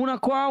 Allora, una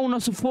qua, una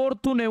su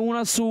Fortune e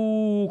una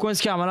su... come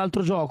si chiama?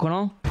 L'altro gioco,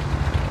 no?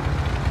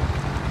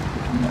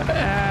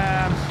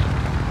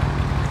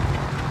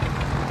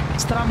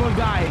 Scramble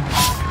Guy.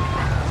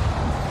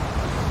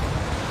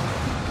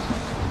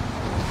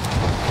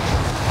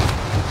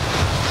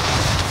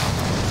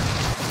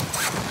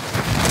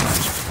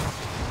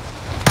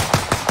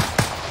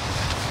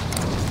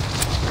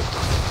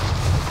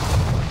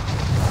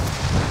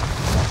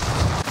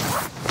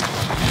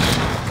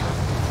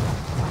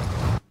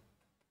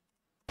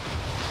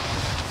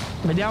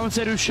 Vediamo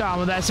se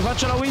riusciamo, dai, se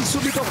faccio la win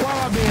subito qua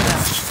va bene.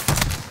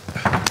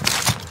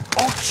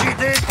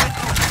 Uccidete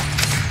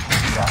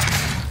tutti!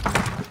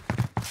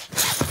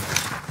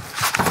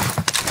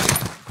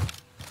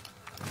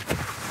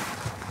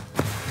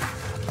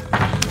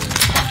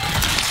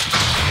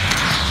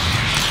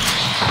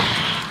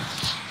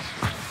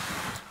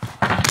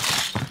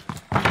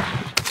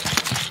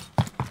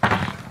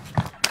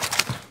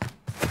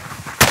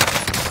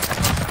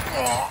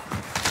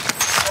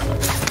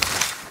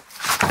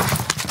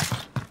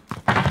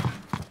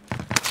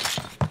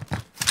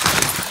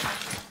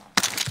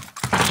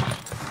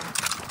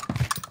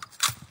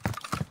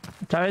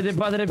 Avete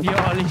padre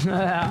Pioli.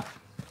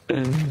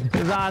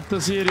 Esatto,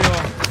 Sirio.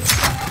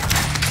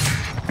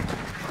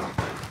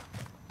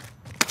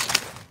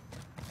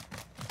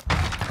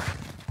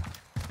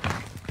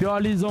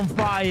 Pioli's on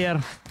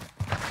fire.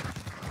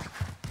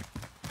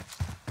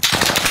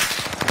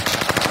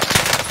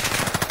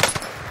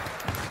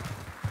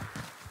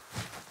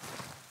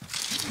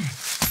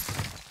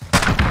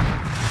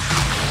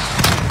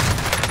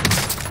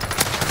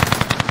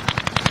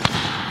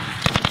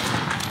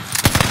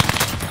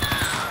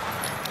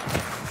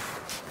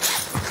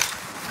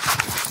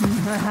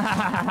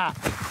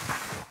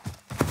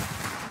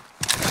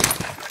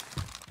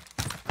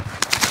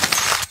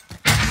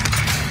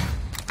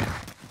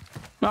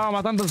 No,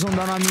 ma tanto sono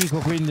da un amico,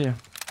 quindi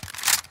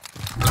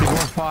si può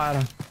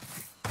fare.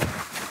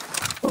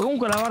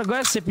 Comunque la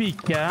Vargo S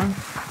picchia,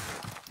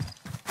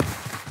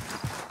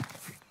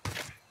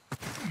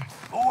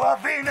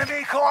 UAV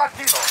nemico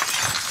attivo!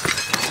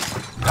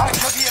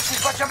 Lancio di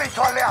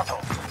equipaggiamento alleato!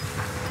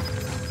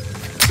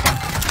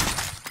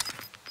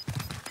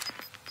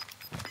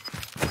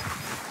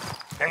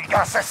 Il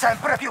gas è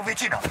sempre più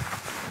vicino!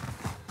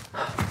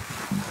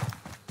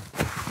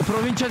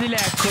 Provincia di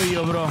Lecco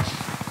io, bro.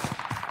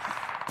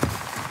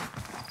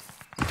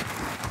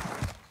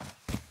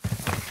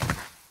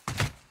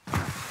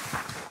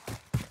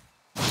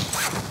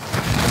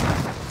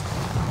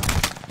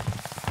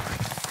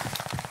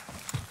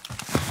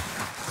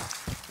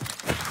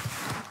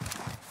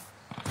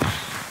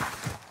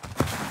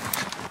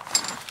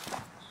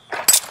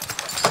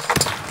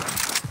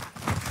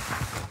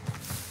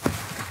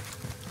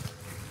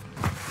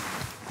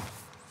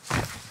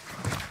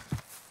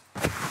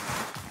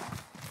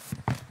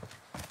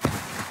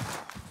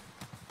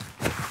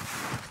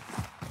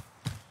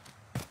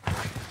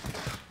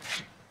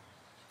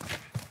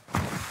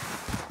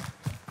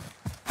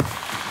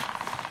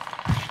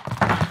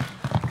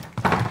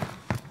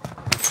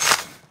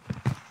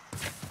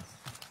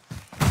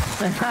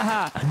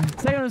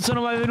 Sai che non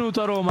sono mai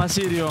venuto a Roma,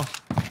 Sirio.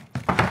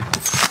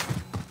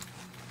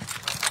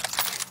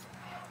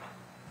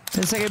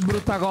 Pensa che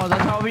brutta cosa.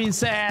 Ciao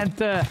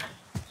Vincent.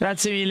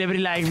 Grazie mille per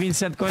il like,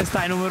 Vincent. Come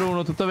stai? Numero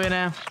 1, tutto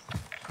bene?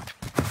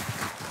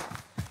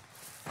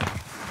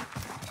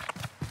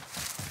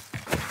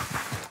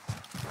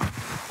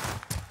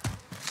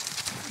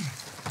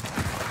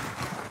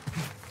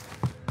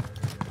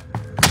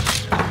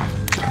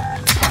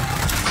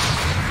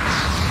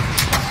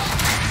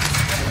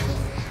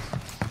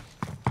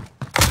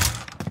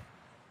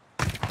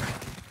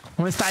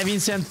 Come stai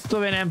Vincent? Tutto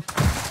bene?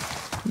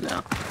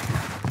 No.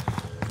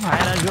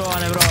 Hai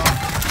ragione bro.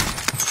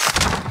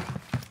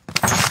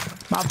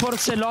 Ma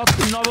forse il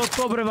 9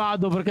 ottobre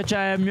vado perché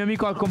c'è il mio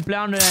amico al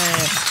compleanno e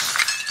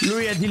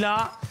lui è di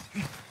là.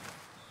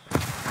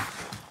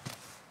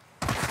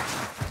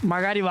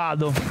 Magari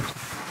vado.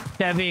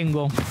 Cioè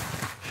vengo.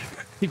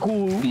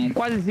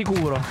 Quasi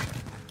sicuro.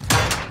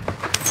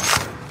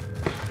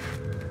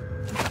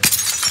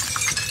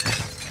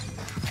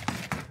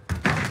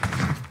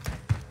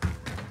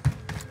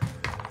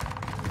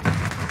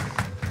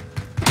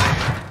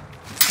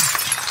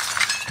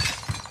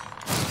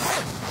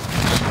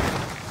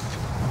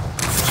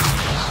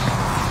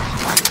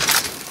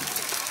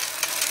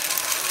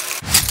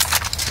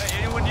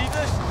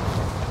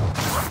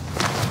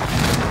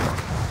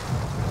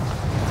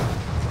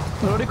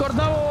 Me lo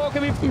ricordavo che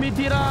mi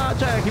tira,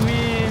 cioè che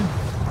mi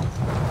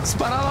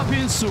sparava più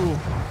in su.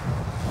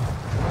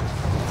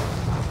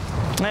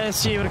 Eh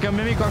sì, perché un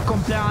mio amico al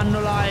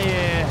compleanno là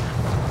e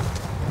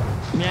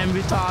mi ha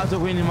invitato,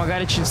 quindi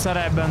magari ci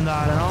sarebbe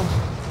andare, no?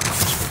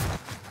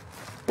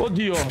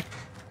 Oddio.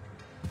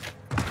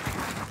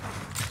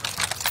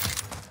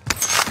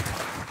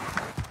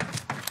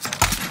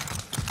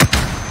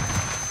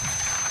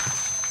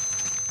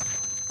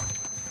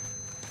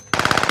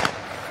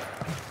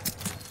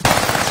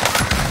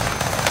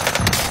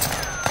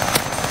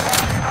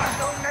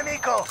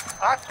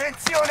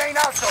 Attenzione in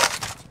alto!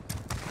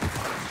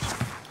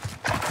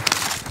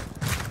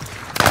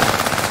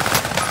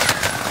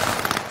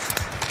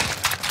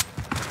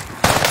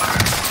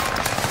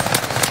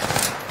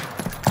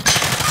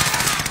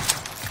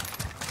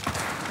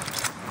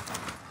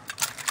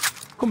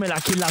 Come l'ha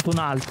killato un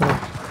altro?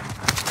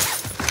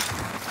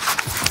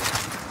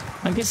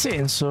 Ma che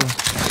senso?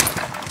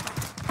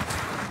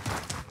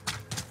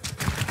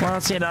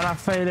 Buonasera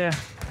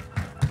Raffaele.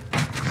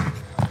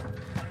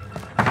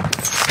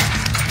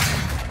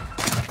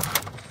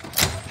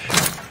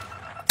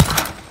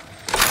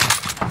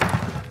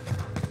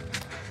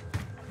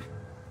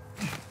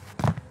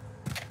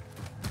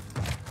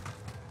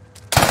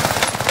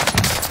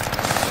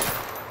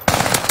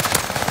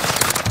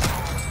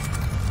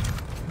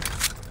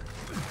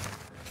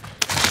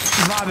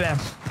 Vabbè.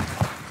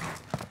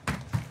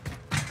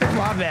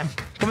 Vabbè.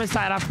 Come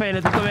stai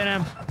Raffaele? Tutto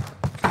bene?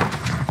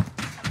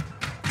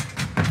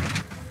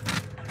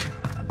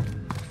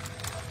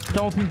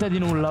 Facciamo finta di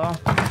nulla, va?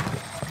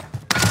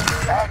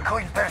 Ecco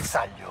il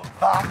bersaglio.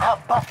 Va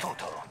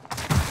abbattuto.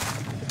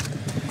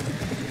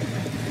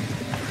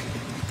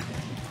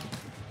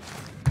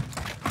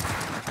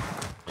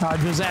 Ciao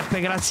Giuseppe,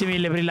 grazie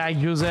mille per il like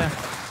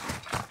Giuseppe.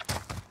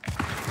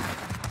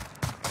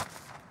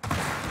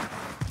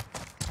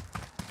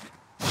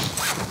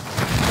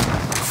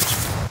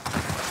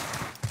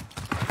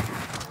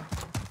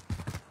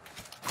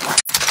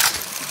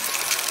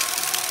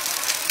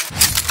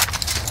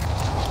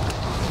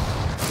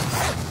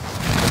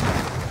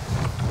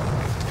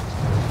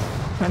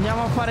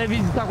 Andiamo a fare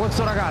visita a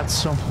questo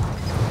ragazzo.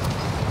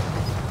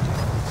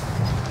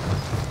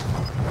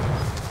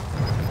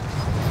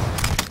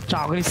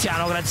 Ciao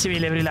Cristiano, grazie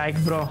mille per i like,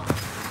 bro.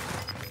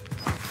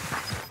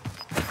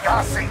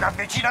 Gas in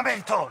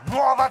avvicinamento,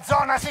 nuova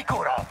zona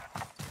sicura.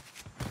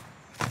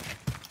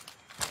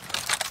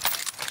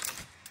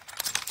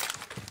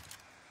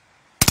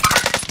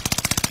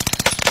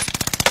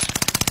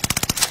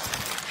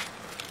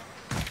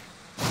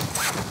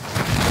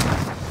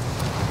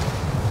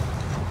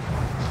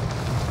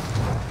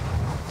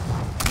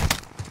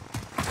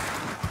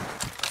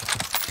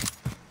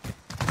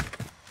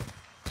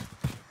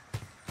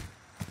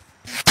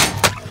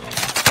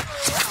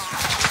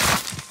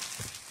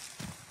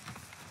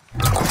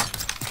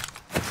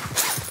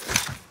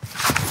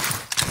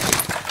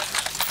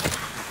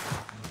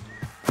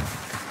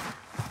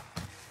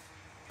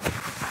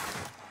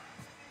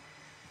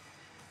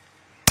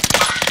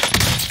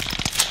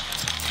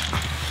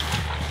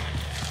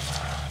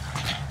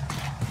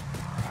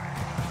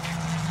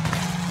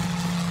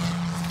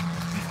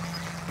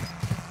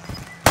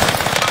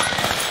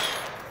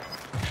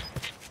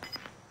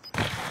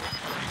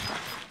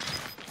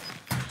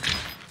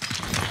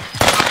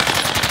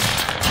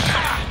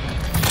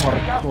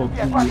 Mi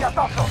è quasi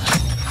addosso.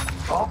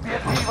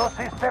 Obiettivo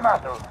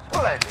sistemato.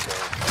 Splendido.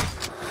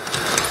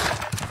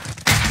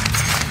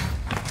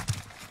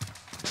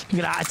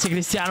 Grazie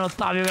Cristiano,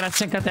 Ottavio,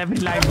 grazie anche a te per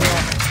il like,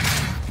 bro.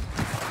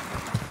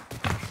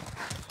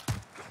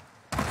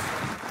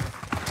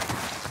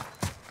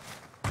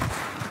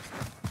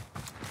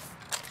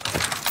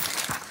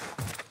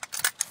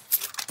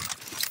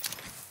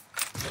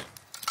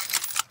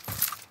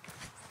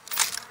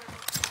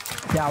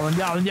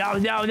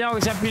 Andiamo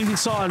che siamo pieni di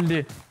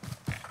soldi.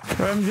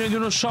 Abbiamo bisogno di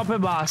uno shop e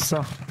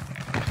basta.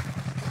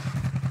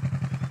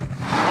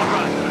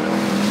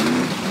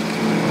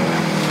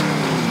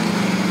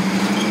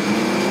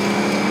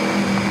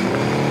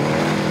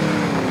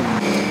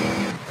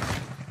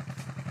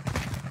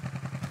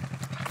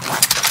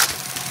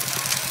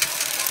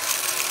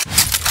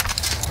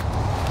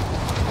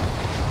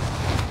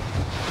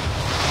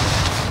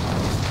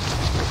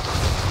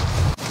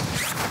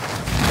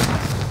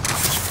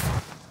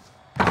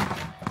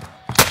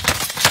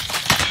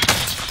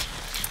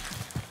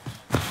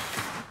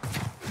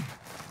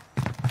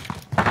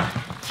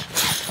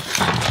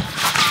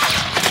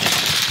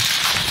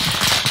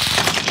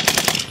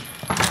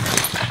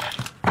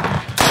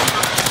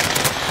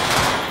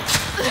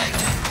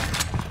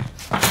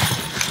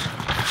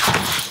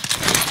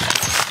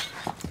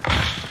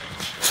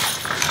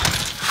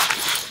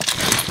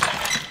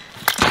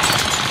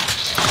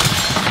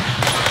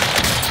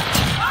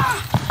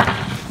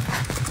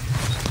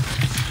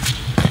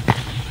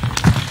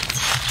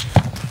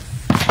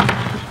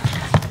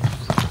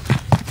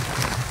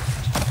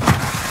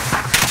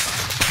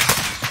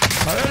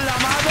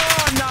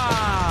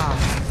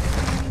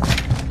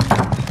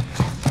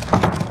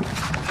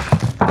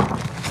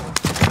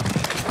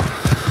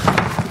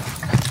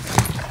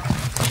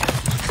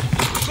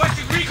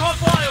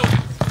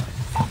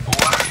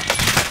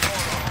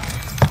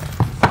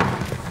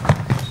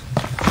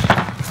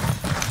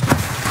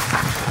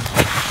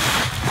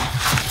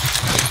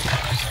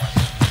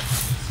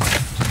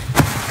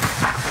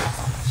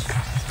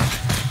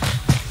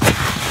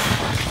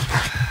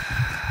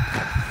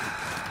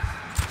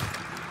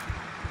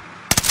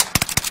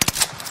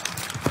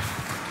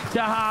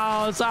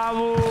 Ciao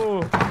Samu!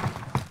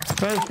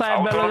 Questo è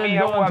bello del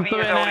dono, tutto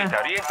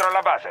bene? Rientro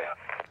alla base.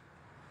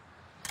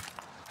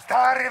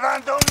 Sta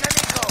arrivando un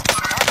nemico!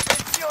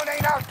 Attenzione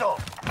in alto!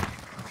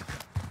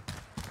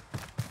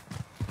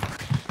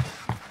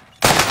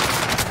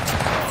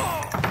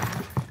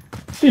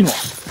 Di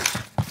nuovo.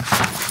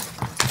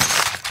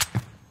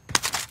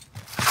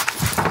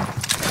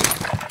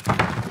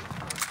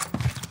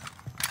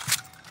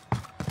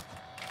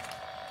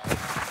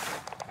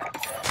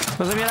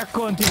 Cosa mi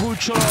racconti,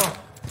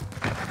 cucciolo?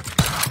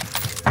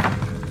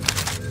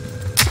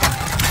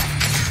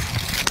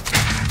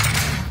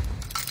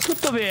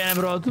 Tutto bene,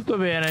 bro, tutto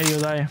bene io,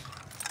 dai.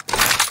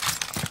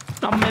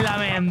 Non me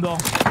lamento.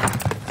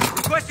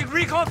 Requesting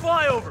recon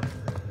flyover.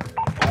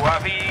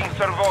 UAV in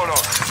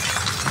sorvolo.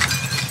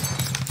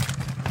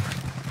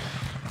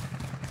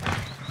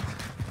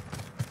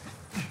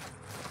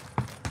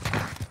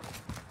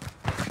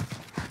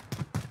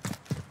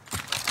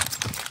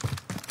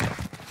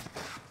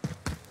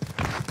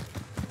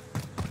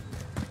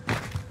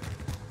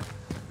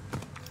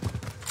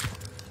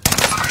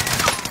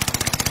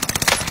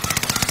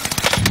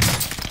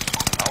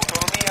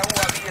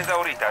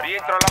 Esaurita,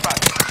 rientro alla base.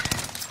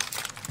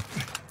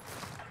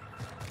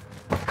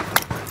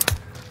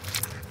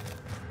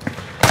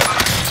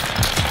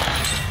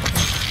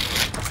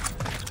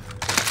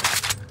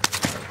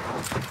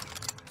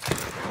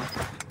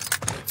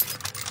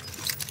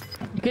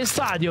 Che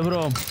stadio,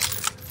 bro?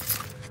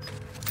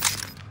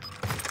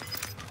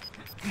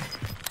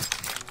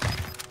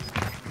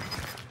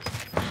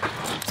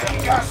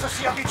 Il gas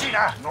si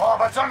avvicina,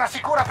 nuova zona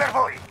sicura per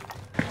voi.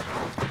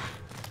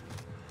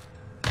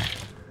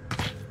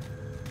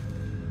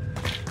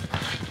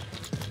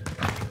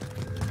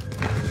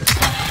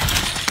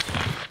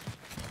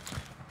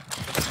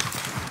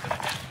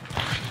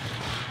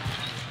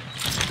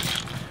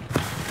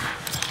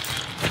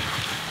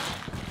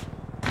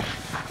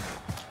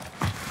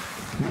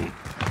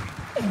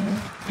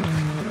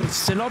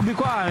 Queste lobby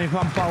qua mi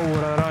fanno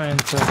paura,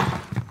 veramente.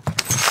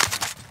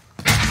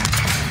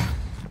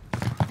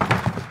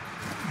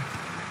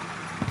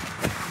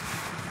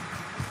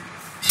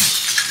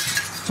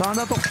 Sono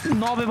andato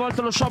 9 volte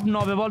allo shop,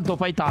 9 volte ho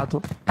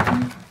fightato.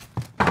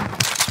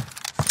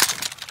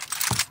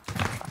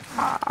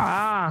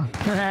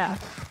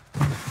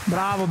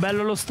 Bravo,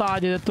 bello lo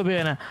stadio, hai detto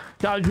bene.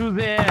 Ciao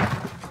Giuseppe.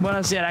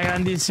 Buonasera,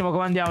 grandissimo,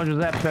 come andiamo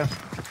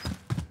Giuseppe?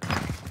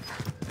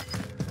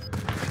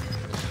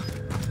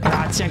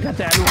 Grazie anche a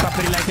te Luca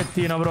per il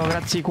likettino, bro,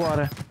 grazie di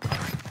cuore.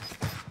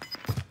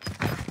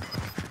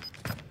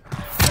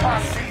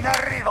 Passi in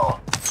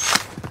arrivo.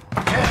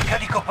 Cerca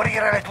di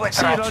coprire le tue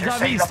tracce. L'ho già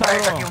sei vista, la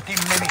presa bro. di un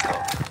team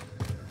nemico.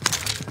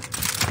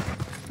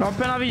 L'ho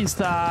appena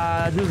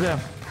vista,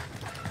 Giuseppe.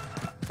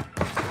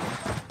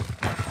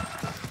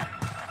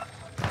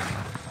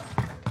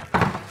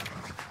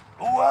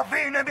 UAV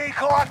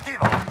nemico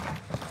attivo.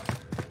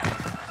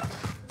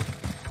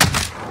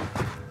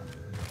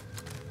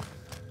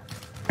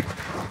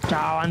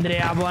 Ciao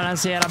Andrea,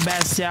 buonasera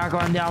bestia,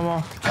 come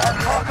andiamo? C'è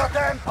poco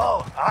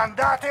tempo,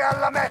 andate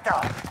alla meta.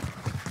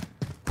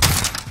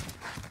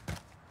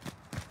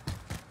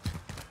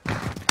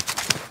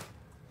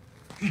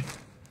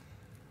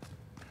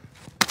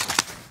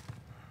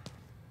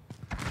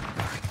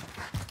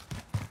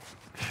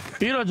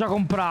 Io l'ho già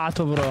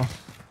comprato, bro.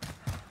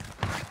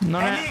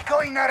 Non è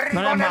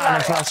male,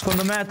 fra.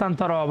 Secondo me è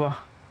tanta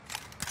roba.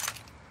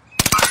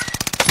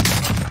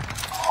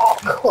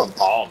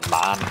 Oh,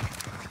 man.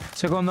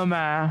 Secondo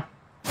me.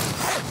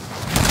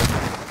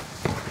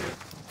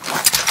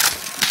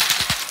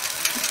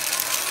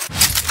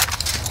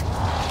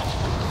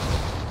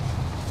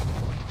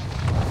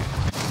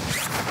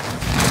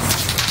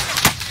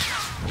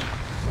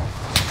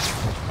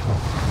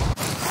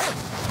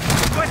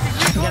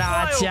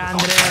 Grazie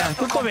Andrea,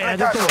 tutto bene,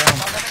 tutto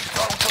bene.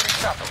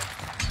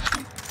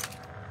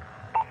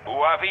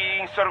 UAV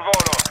in sorvolo.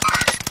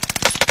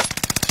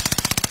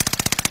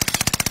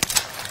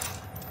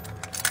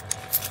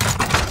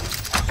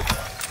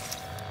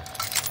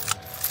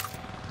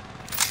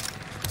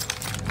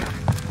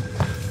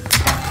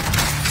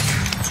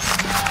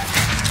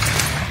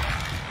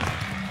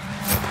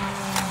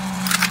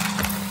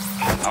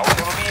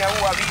 Autonomia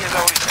UAV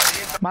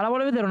esaurita. Ma la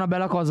vuole vedere una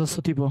bella cosa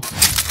sto tipo?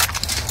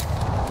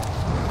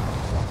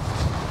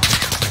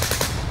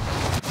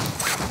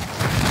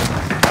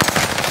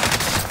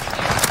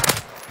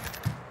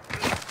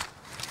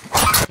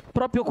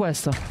 Proprio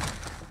questa.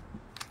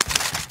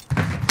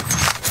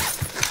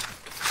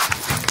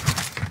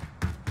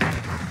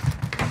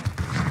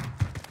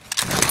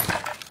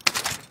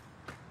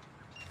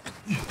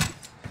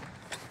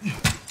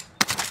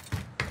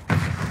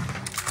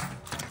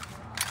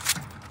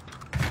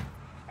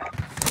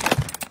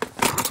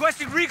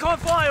 Requesting recon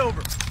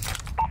flyover.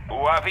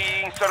 UAV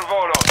in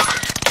sorvolo.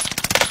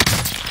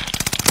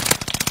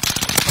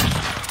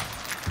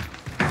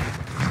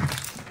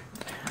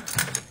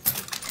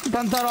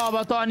 Tanta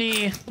roba,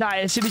 Tony.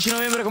 Dai, il 16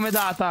 novembre come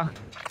data.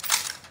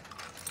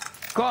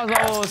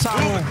 Cosa, oh,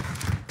 Samu?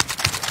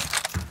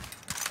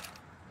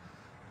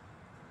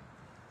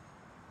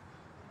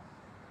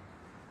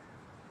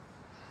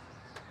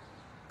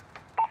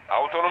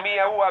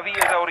 Autonomia UAV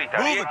esaurita.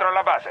 Rientro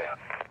alla base.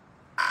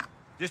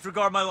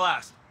 Disregard my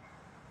last.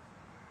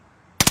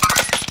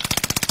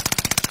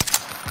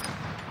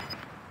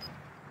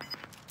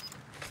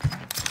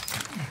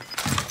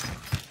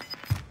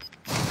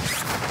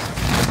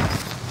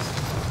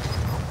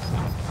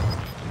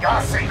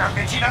 Gas in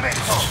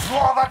avvicinamento.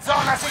 Nuova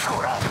zona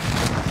sicura.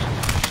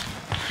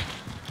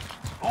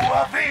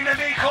 UAV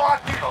nemico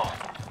attivo.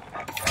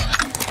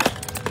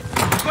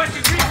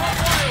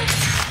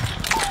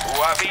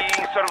 UAV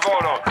in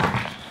sorvolo.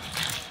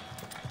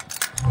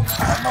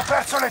 Hanno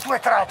perso le tue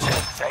tracce.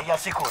 Sei al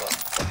sicuro.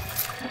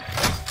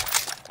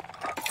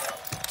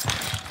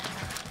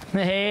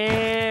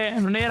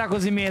 Non era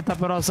così meta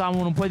però,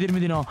 Samu, non puoi dirmi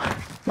di no.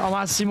 No,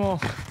 Massimo.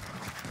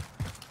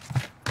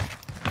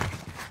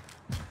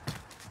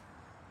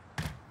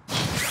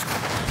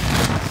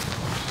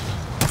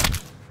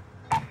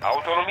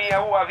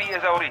 Autonomia UAV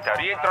esaurita.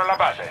 Rientro alla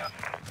base.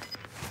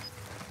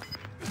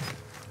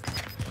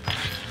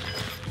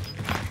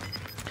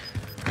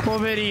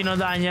 Poverino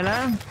Daniel,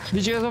 eh?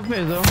 Dici che si è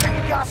offeso?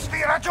 Il gas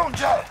vi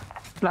raggiunge.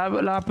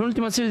 La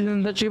penultima serie di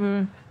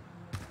andarci.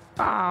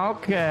 Ah,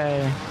 ok.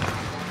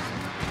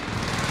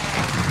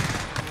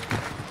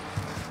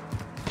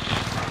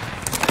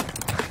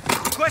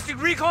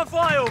 Requesting recon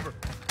flyover.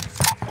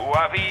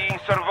 UAV in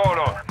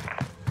sorvolo.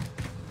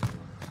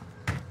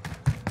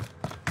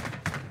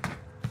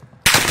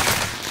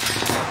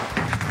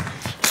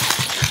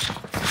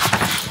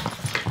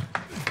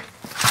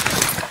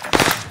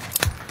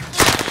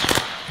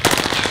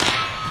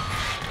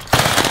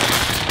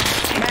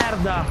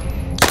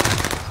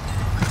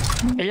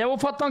 E gli avevo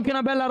fatto anche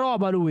una bella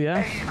roba lui,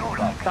 eh.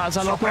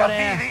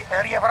 Sopravvivi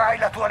e riavrai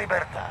la tua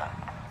libertà.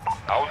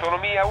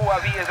 Autonomia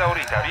UAV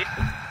esaurita.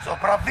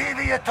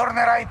 Sopravvivi e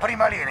tornerai in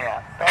prima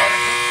linea. Perdi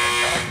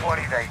e sarai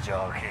fuori dai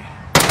giochi.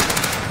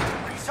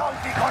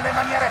 Risolvi con le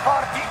maniere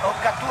forti o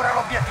cattura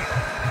l'obiettivo.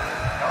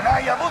 Non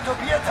hai avuto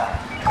pietà.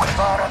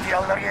 Preparati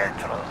al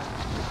rientro.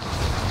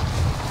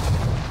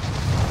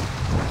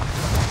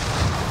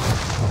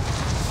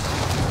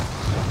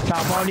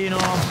 Ciao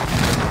Paolino.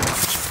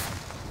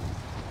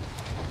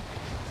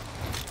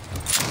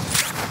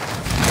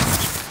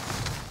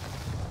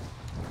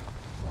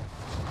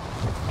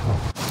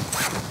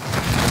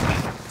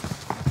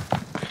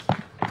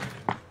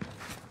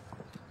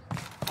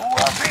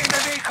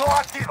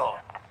 Attivo.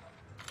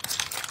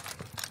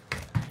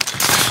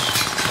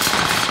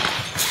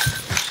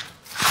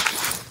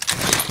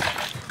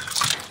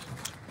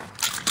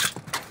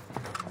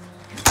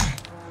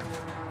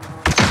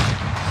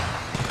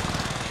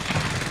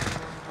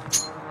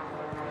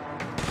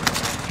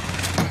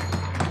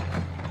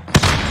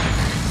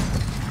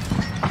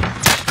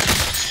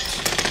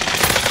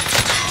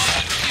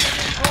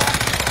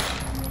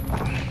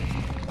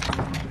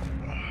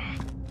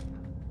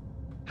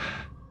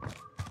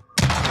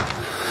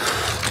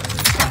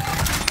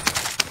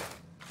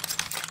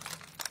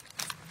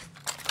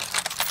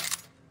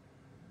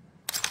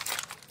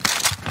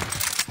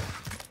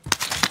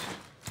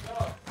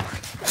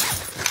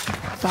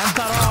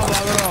 Tanta roba,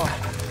 bro.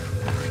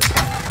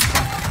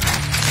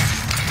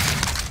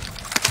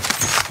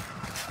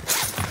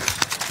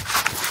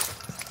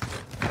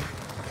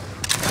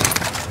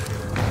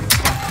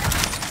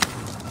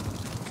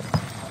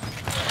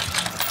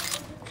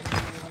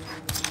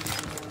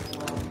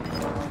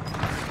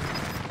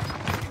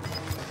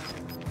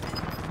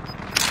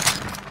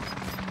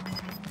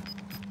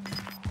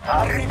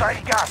 Arriva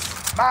il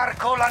gas!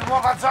 Marco la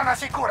nuova zona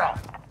sicura!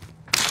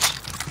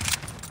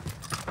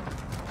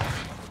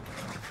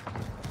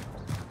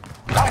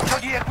 Lancio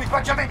di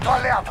equipaggiamento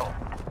alleato!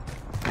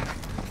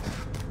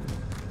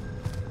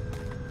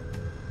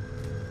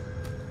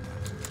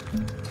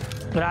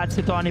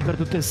 Grazie Tony per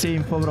tutte queste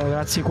info, bro,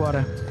 grazie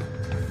cuore.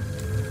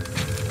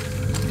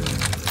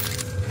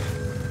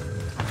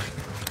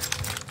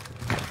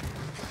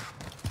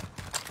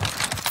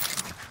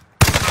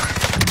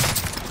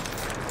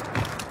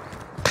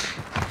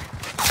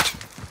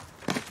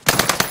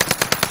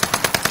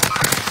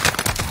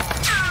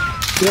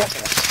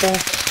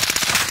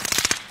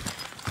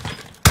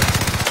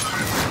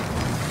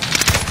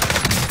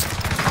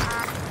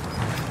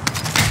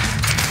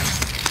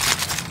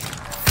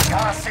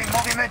 Gas in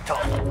movimento!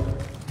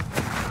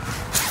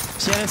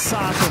 Si è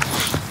ressato.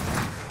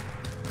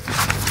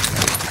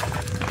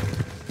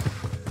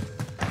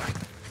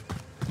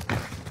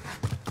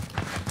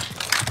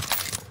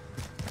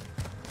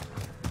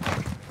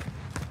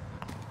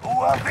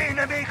 UAV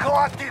nemico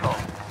attivo!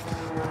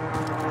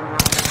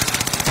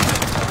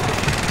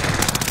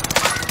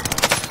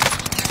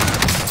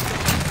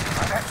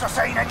 Adesso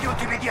sei negli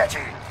ultimi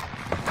 10!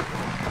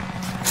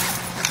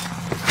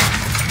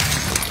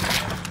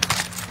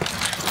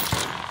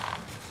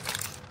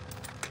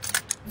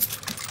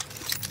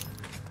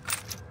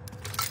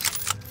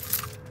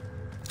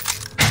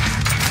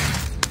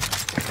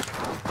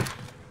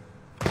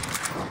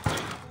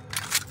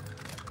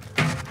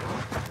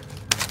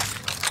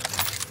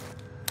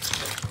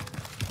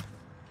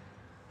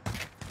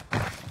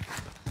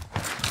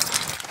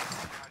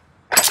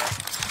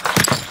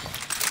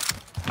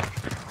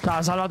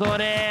 Ciao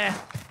Salvatore.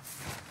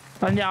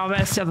 Andiamo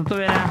bestia, tutto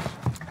bene?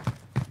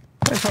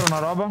 Puoi fare una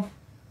roba?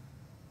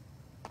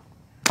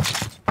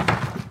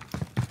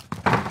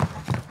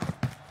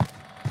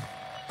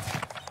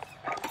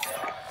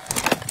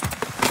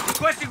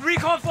 Requesting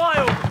recon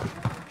flyover!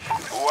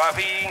 UAV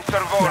in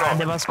sorvolo!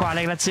 Grande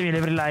Pasquale, grazie mille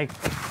per il like.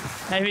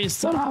 Hai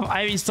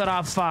visto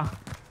Raffa?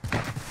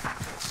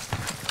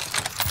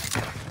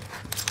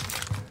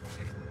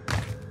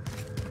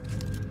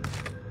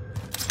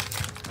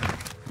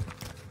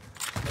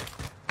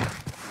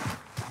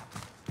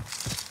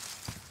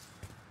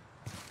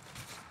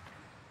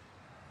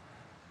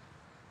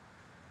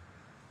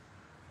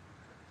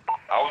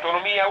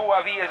 Autonomia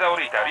UAV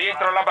esaurita,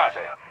 rientro alla base.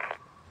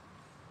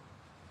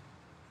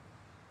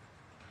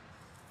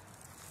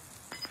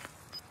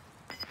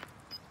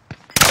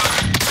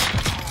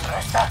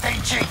 Restate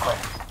in 5!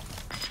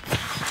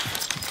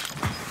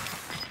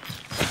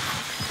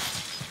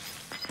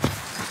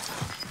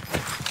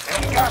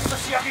 Il gas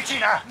si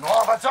avvicina!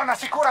 Nuova zona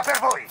sicura per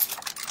voi!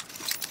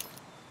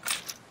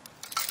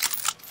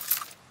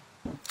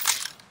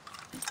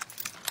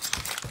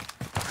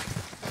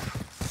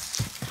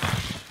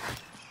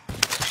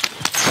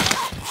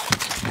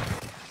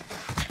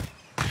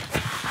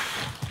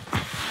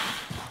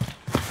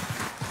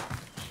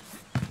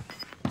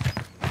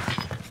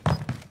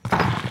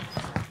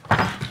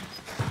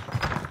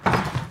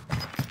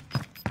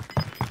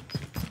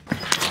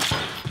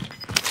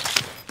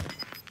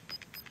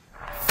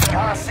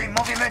 Gas in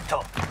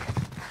movimento!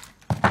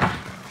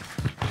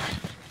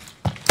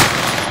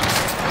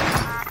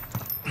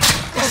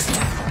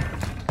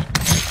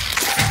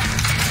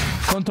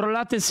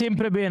 Controllate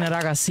sempre bene,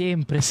 raga,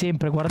 sempre,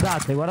 sempre.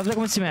 Guardate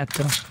come si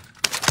mettono.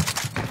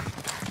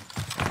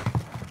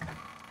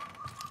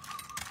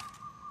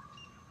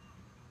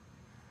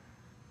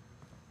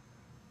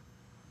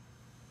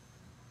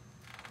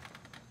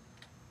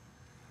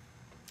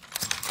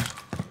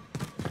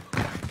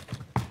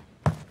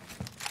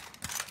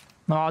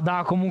 No,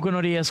 dai, comunque non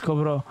riesco,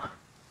 bro.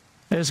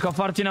 Riesco a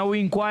farti una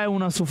win qua e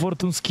una su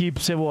Fortune Skip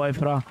se vuoi,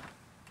 fra.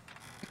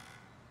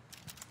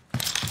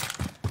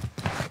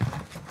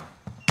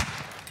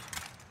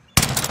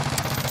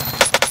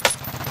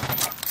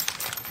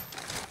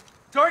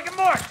 Target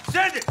mark!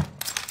 Send it!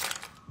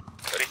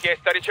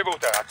 Richiesta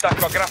ricevuta,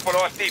 attacco a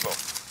grappolo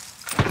attivo.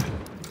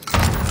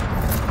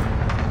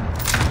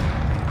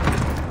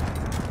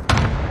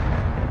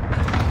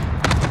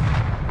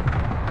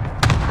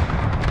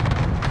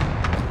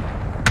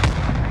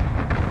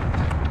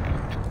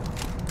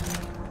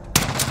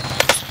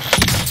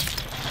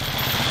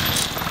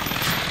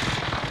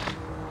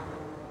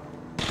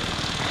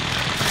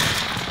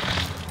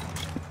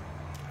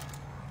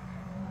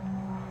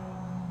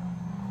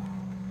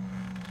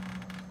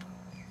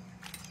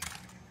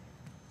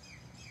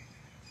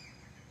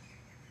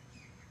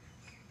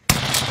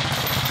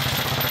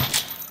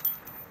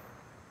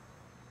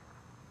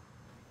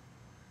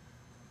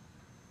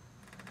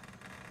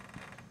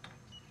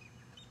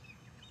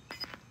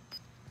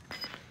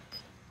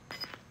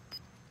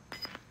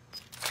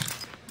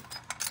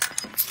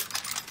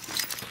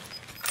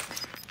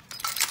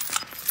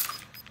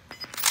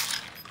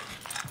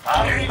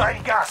 Arriva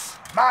il gas!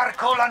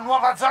 Marco la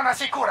nuova zona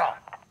sicura!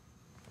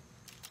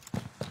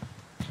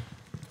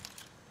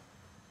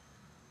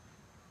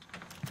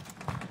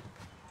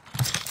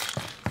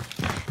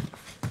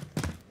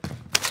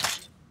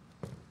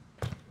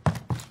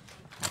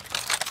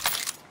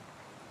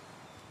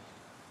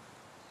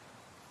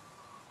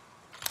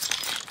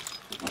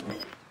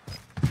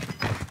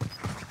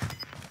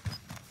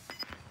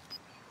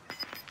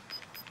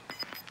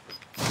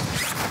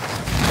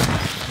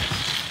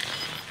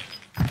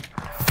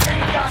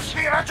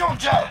 li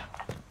raggiunge!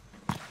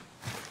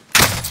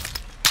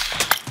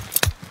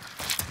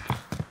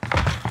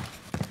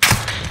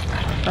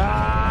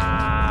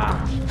 Ah!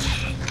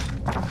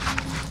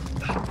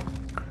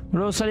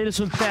 Volevo salire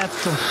sul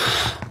tetto.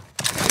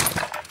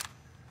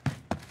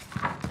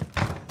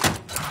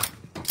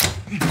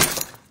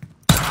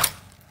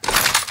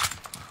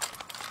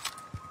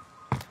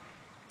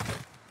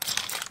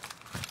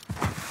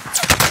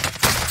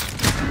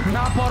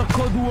 No,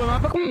 porco due, ma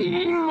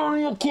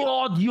che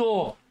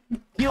odio!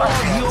 Che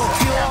odio,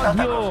 che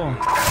odio!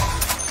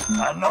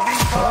 Hanno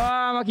vinto!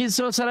 Ah, ma chi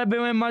se lo sarebbe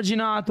mai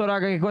immaginato,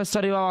 raga, che questo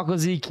arrivava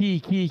così?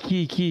 Chi?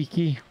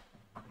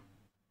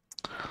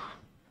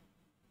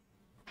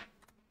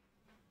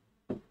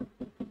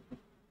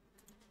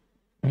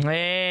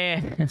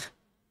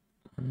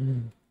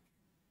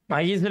 Ma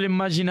chi se lo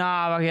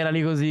immaginava che era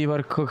lì così,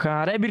 porco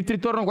cane? Rebirth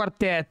ritorno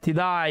quartetti,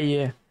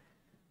 dai!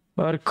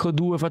 Porco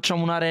due,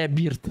 facciamo una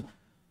Rebirth.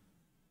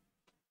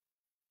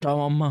 Ciao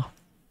mamma.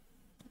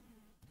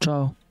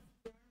 Ciao.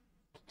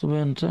 Sto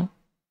bene, te?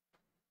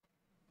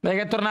 Beh,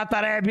 che è tornata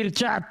Rebirth,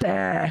 chat!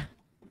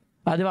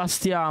 La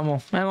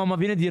devastiamo. Mamma,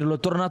 vieni a dirlo, è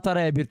tornata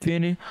Rebirth,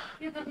 vieni.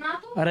 Chi è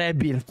tornato?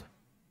 Rebirth.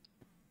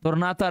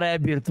 Tornata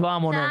Rebirth,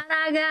 vamonos. Ciao,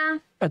 raga.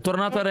 È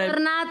tornata Rebirth.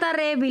 Tornata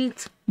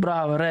Rebirth.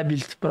 Brava,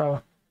 Rebirth,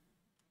 brava.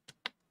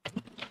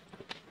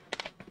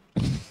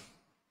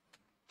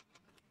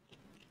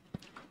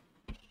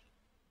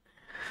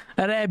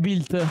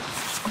 Rebirth.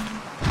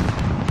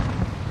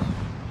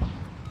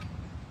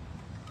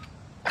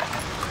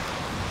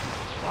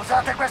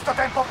 Usate questo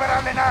tempo per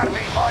allenarvi,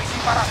 poi si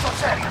farà sul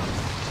serio.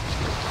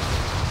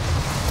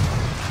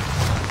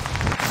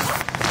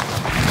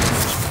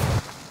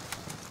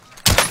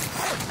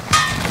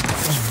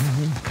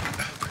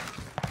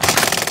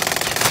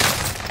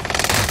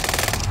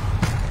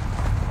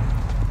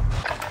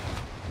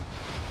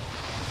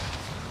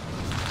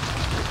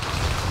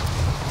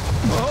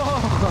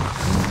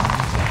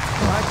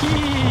 Ma chi?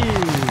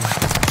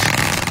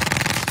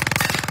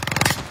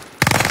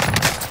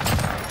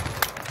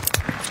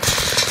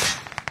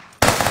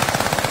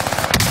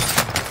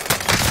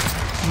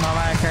 Ma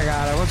vai a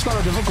cagare.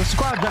 Questo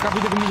qua ha già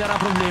capito che mi darà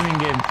problemi in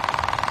game.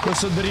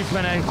 Questo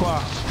Drippel qua.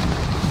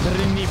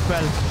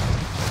 Drippel.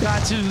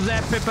 Grazie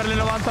Giuseppe per le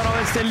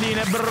 99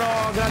 stelline,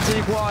 bro. Grazie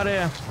di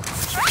cuore.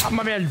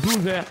 Mamma mia, il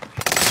Giuse.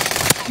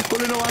 Con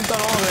le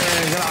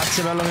 99.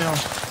 Grazie, bello mio.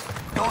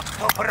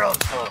 Tutto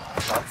pronto.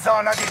 La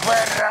zona di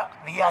guerra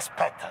vi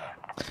aspetta.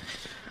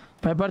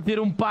 Fai partire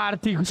un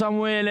party,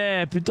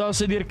 Samuele,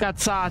 piuttosto di dire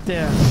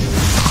cazzate.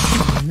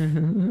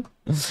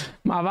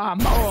 Ma va,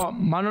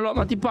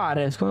 ma ti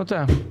pare, secondo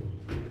te?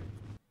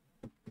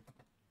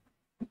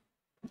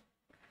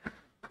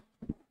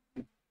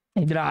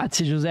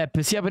 Grazie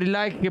Giuseppe, sia per il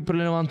like che per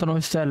le 99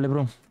 stelle,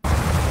 bro.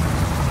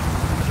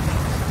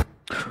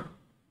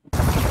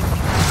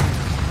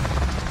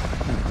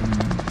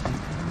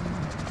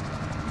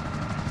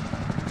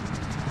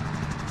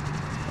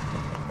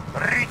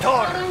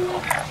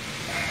 Ritorno!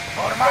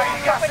 Ormai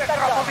il gas è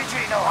troppo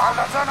vicino,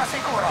 alla zona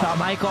sicura! Ciao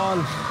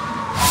Michael!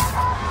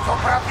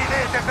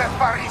 Sopravvivete per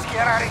far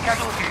rischierare i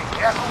caduti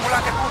e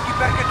accumulate punti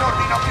perché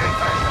tornino più in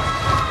fretta!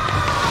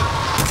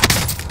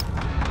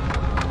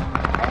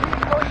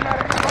 Nemico in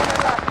arrivo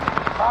nell'asse!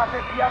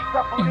 Fate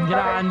piazza pulita!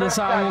 Grande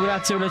Samu,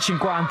 grazie per le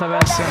 50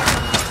 verso.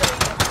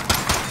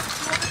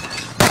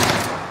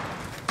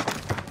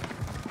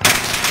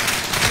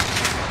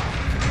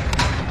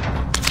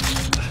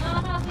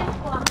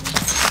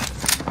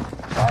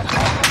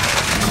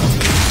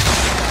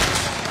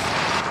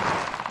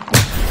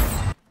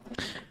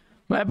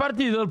 Ma è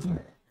partito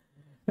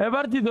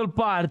il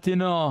party,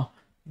 no?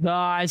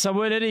 Dai,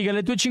 Samuele, riga,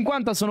 le tue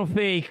 50 sono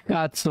fake,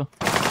 cazzo.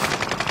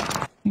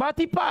 Ma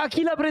chi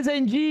l'ha presa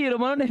in giro?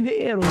 Ma non è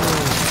vero.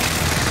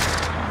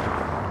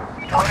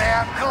 Non è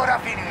ancora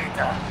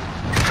finita.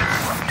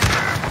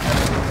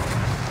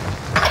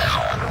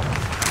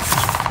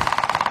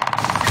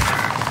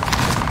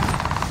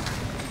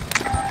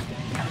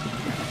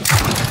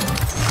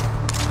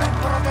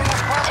 Membro della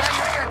squadra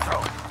in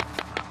rientro.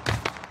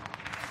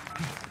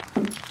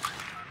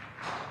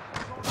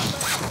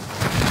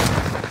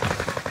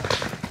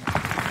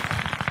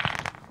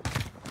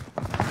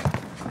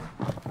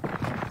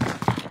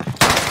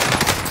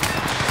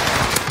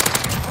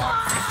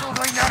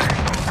 Sono in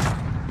arrivo.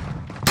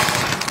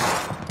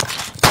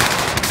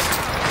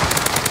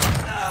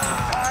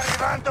 Sta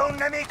arrivando un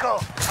nemico.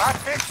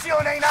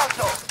 Attenzione in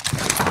alto.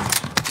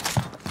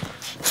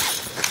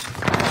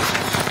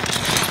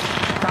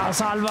 Ciao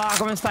Salva,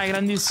 come stai?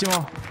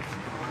 Grandissimo.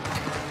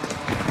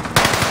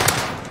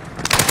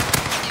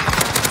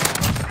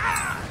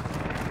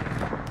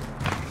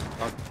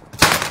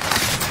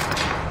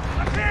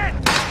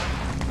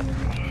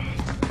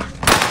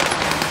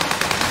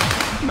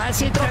 Ma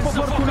sei troppo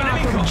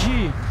fortunato,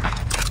 G.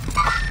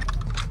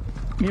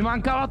 Mi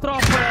mancava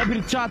troppo la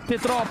briciatte,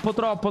 troppo.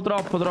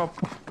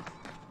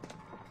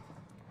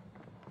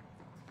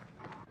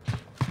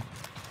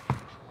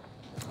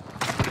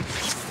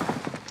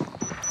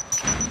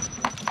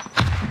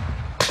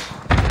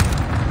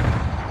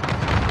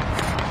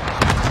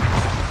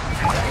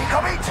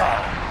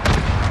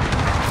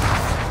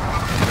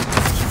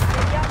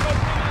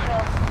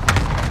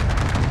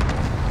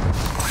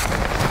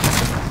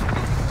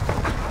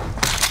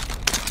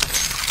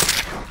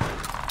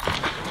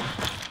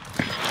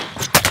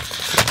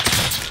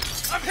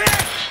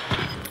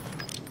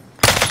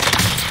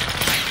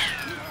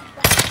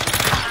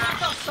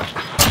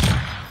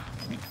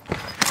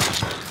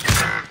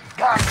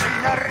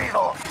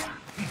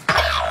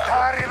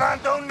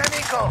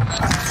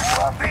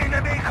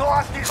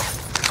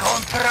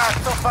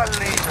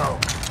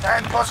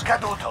 Tempo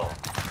scaduto.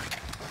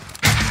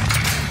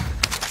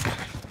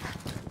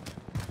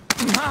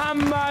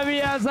 Mamma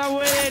mia,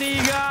 Samuele,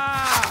 riga!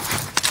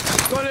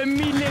 Con il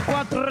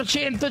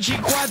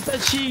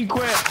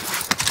 1455.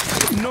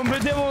 Non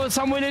vedevo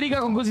Samuele Riga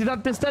con così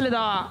tante stelle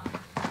da...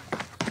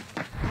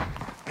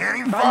 I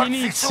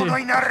rinforzi sono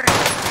in arrivo.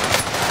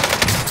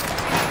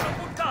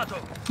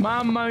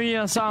 Mamma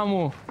mia,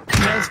 Samu.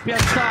 Mi hai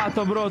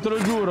spiazzato, bro, te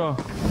lo giuro.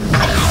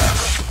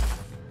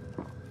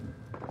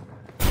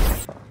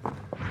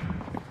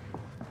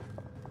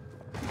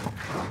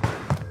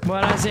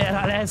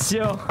 Buonasera,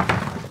 Alessio.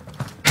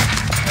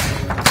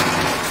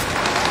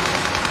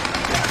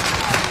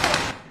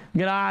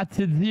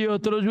 Grazie, zio,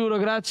 te lo giuro,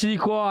 grazie di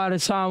cuore,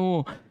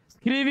 Samu.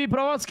 Scrivi,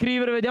 prova a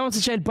scrivere, vediamo se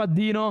c'è il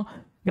paddino.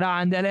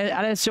 Grande,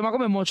 Alessio, ma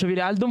come mo c'avevi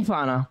Aldon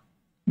Fana?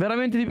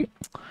 Veramente di...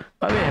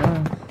 Va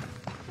bene.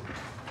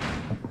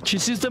 Ci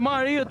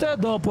sistemare io e te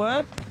dopo,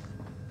 eh?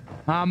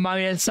 Mamma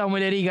mia, il Samu e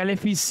le riga, le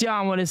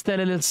fissiamo le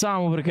stelle del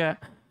Samu perché...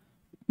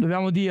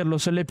 Dobbiamo dirlo,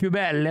 sono le più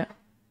belle.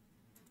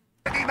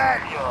 Di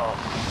meglio.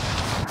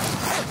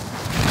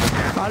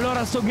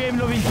 Allora sto game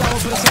lo vinciamo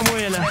per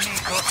Samuele.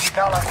 Nemico ti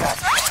dà la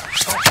caccia.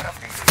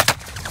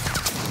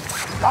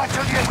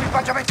 Lancio di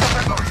equipaggiamento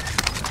per voi.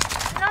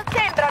 Non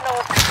sembrano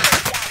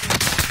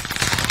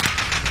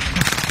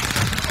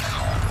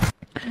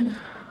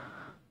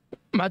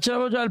Ma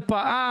c'avevo già il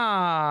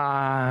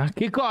Ah,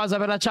 che cosa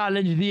per la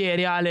challenge di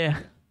ieri,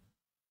 Ale?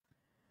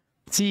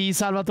 Sì,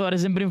 Salvatore,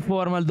 sempre in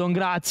forma, il Don,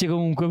 grazie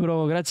comunque,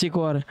 bro, grazie di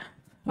cuore.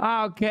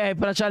 Ah, ok, per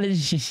la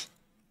challenge...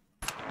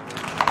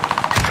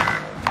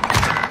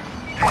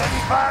 Devi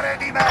fare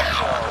di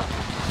meglio.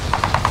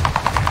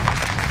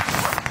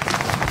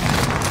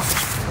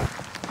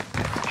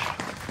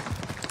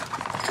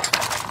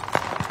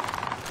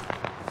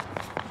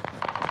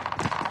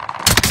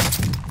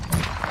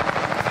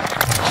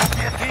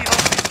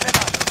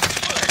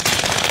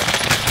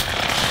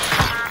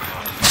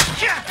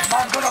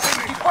 Mancano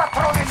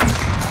 24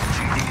 nemici.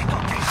 Uccidili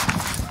tutti.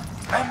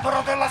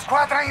 Membro della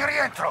squadra in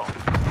rientro.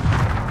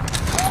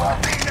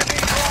 UAV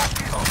nemico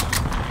attivo.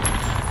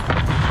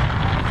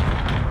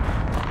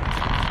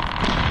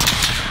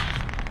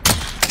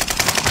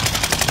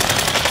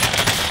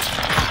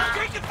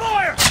 Taking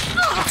fire!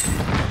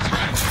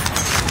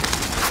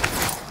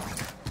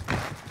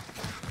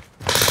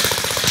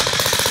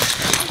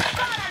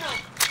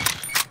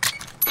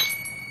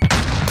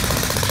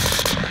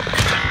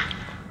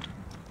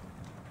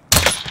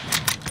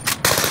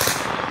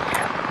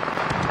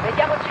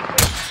 Vediamoci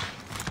qui.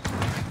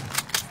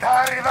 Sta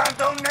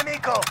arrivando un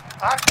nemico.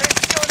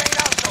 Attenzione in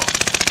alto.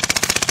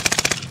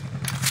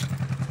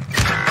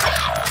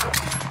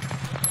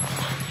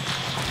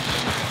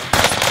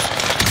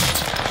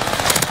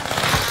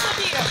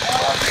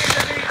 UAV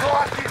nemico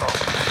attivo.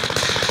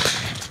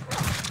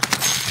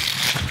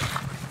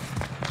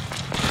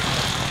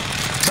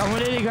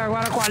 Samuele Riga,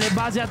 guarda qua, le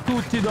basi a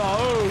tutti do.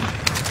 Oh.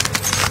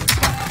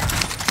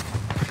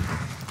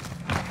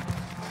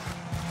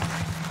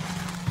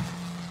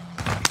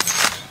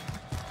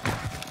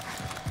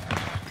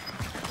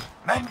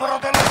 Membro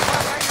della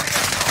squadra in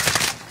rientro.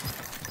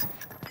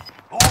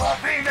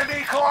 UAV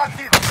nemico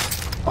attivo.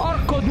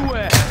 Porco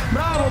due.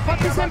 Bravo,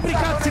 fatti sempre i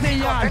cazzi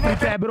degli altri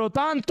te, bro.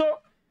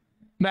 Tanto...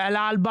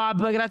 Bella,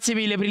 Albab, grazie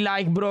mille per il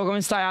like, bro. Come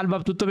stai,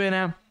 Albab? Tutto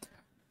bene?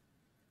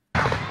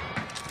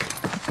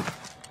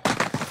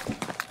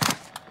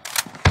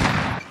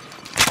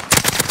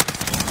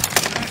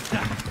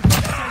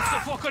 Senso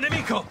fuoco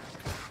nemico!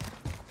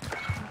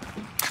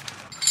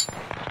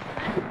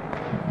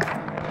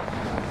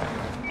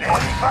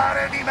 Devi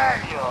fare di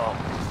meglio.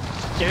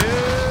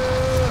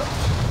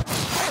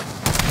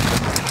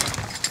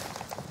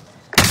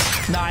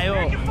 Dai,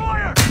 oh.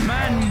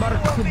 Man,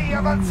 UAV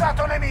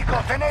avanzato nemico,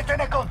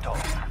 tenetene conto.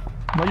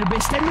 Voglio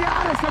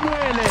bestemmiare,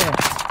 Samuele.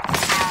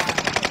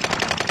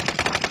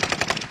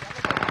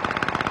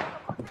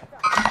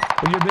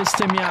 Voglio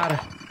bestemmiare.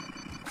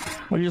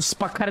 Voglio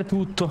spaccare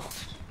tutto.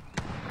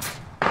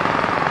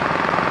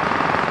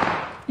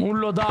 Un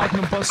loadout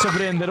non posso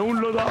prendere, un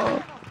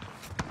loadout.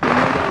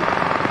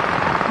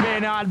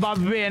 Bene, Alba,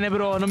 bene,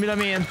 bro, non mi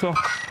lamento.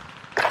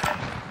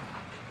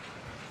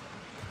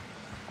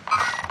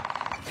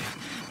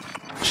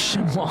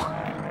 Scemo.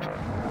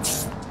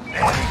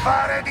 Devi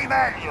fare di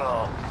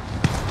meglio.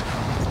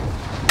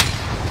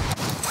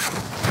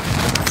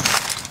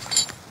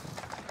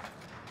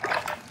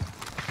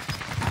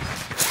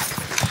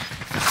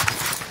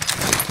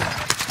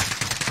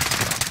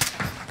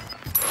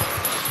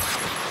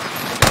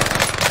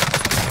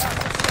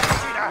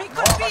 Mi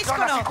colpiscono!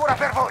 Zona sicura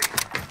per voi.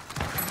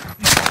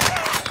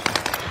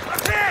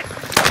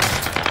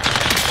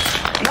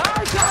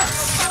 Dai,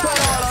 cazzo!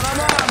 La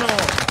mano!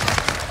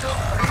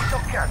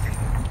 Ritoccati.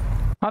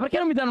 Ma perché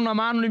non mi danno una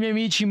mano i miei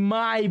amici?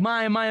 Mai,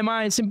 mai, mai,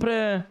 mai.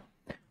 Sempre...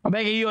 Vabbè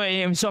che io,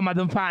 insomma,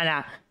 Don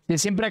Fana, sei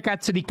sempre a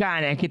cazzo di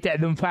cane, anche te,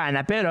 Don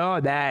Fana, però,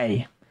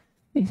 dai.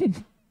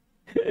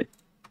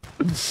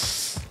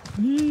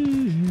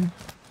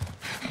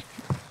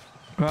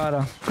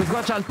 Guarda, questo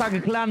qua c'ha il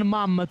tag clan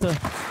Mammoth.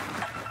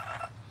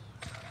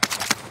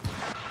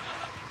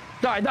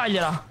 Dai,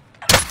 dagliela.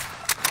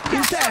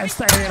 In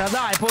testa era,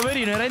 dai,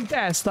 poverino, era in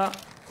testa.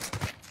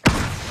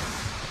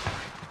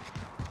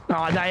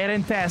 No, dai, era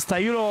in testa,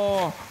 io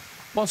lo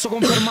posso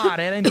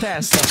confermare, era in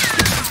testa.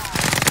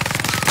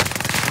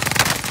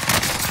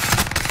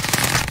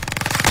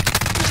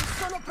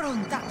 Sono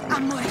pronta a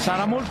morire.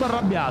 Sarà molto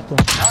arrabbiato.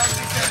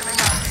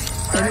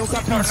 E lo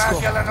capisco.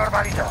 Tornati alla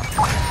normalità.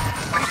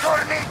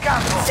 Ritorni in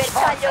campo.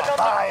 Forza,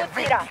 va e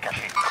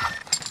vendicati.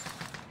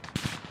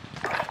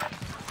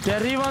 Ti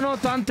arrivano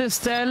tante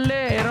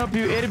stelle,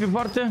 eri più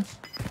forte?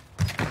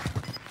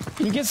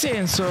 In che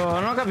senso?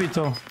 Non ho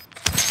capito.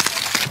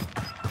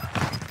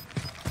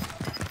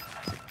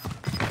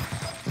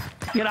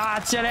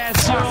 Grazie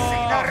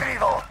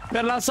Alessio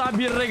per la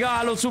sabbia in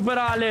regalo, super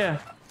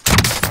Ale.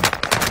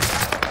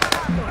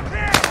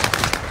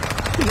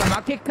 Scusa,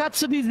 ma che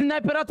cazzo di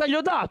sniperata gli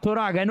ho dato,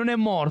 raga, e non è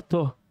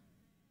morto?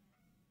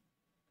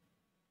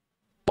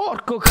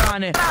 Porco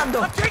cane.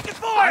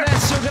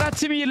 Alessio,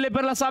 grazie mille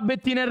per la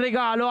sabbettina in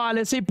regalo,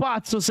 Ale, sei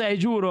pazzo, sei,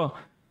 giuro.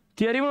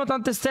 Ti arrivano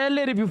tante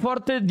stelle, eri più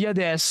forte di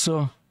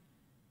adesso.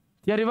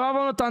 Ti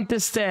arrivavano tante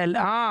stelle.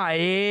 Ah,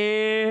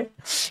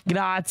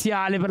 grazie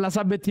Ale per la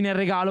sabbettina in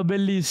regalo,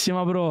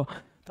 bellissima, bro.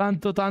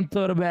 Tanto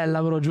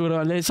bella, bro,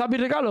 giuro. Le sabbie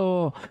in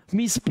regalo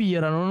mi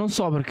ispirano, non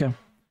so perché.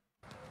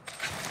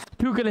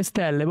 Più che le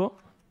stelle, boh.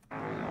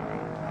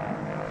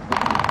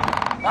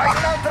 Hai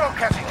un'altra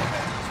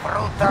occasione.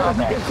 Sfruttala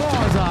bene. Che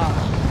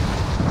cosa?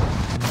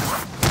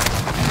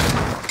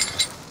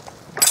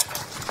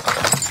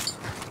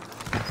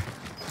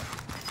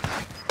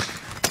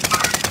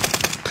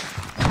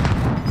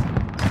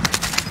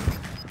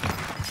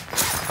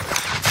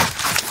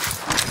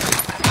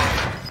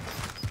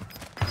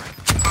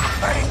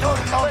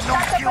 Ritorno non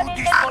più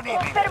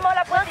disponibile.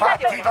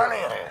 Fatti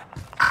valere.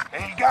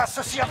 Il gas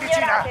si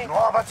avvicina.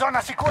 Nuova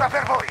zona sicura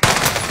per voi.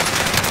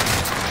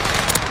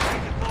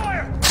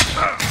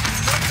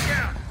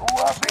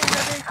 UAV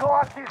nemico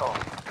attivo.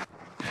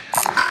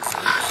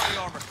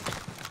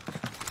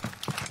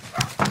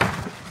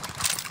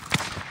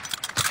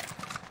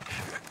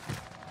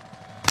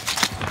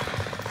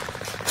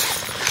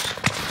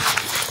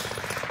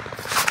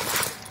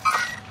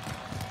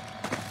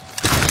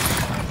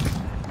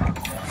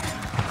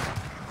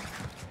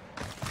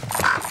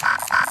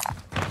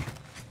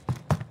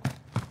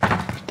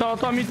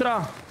 Ciao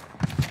Mitra.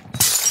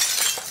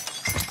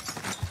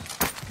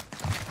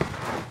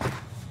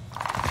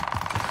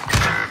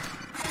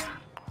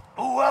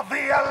 UAV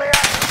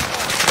alleato.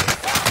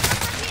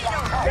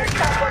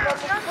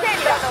 Non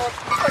sembrano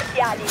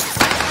cordiali.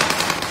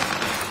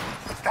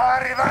 Sta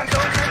arrivando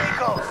un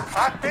nemico.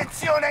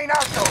 Attenzione in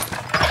alto.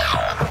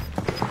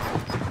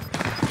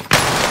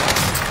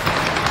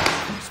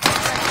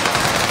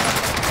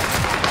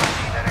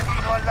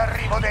 Fino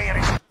all'arrivo dei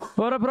ri.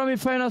 Ora però mi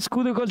fai una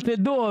scudo col te.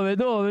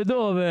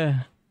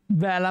 Dove?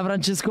 Bella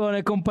Francescone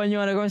e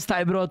compagnone, come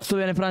stai bro? Tutto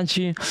bene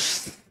Franci?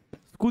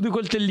 Scudo e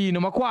coltellino,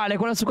 ma quale?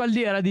 Quella su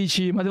caldiera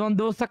dici? Ma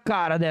devo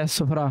staccare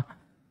adesso, fra.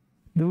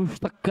 Devo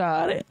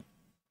staccare.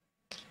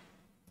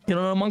 Che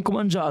non ho manco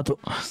mangiato.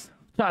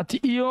 Chat,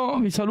 io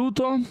vi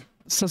saluto.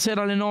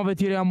 Stasera alle 9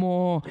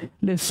 tiriamo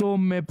le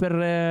somme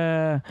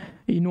per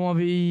i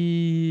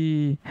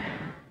nuovi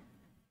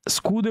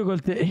scudo e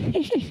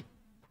coltelli.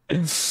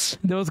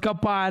 Devo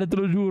scappare, te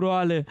lo giuro,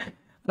 Ale.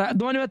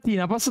 Domani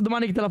mattina, passa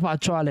domani che te la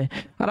faccio, Ale.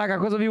 Raga,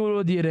 cosa vi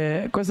volevo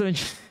dire? Questo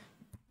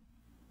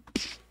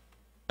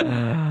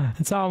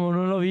insomma,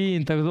 non l'ho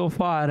vinta, cosa devo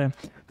fare?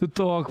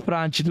 Tutto ok,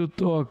 Franci,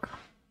 tutto ok.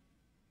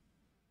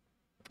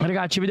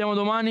 Ragazzi, ci vediamo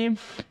domani.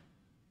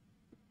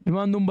 Vi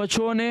mando un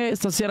bacione.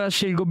 Stasera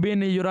scelgo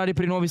bene gli orari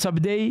per i nuovi sub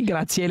day.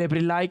 Grazie Ale per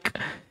il like.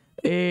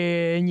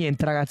 E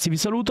niente ragazzi, vi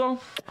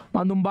saluto.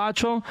 Mando un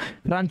bacio.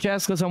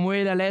 Francesco,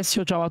 Samuele,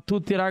 Alessio, ciao a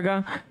tutti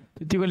raga.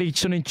 Tutti quelli che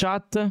ci sono in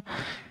chat.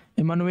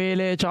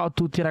 Emanuele, ciao a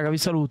tutti raga, vi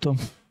saluto.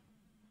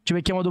 Ci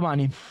becchiamo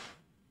domani.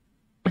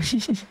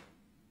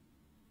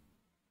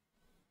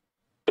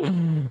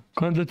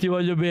 Quanto ti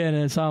voglio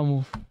bene,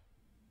 Samu.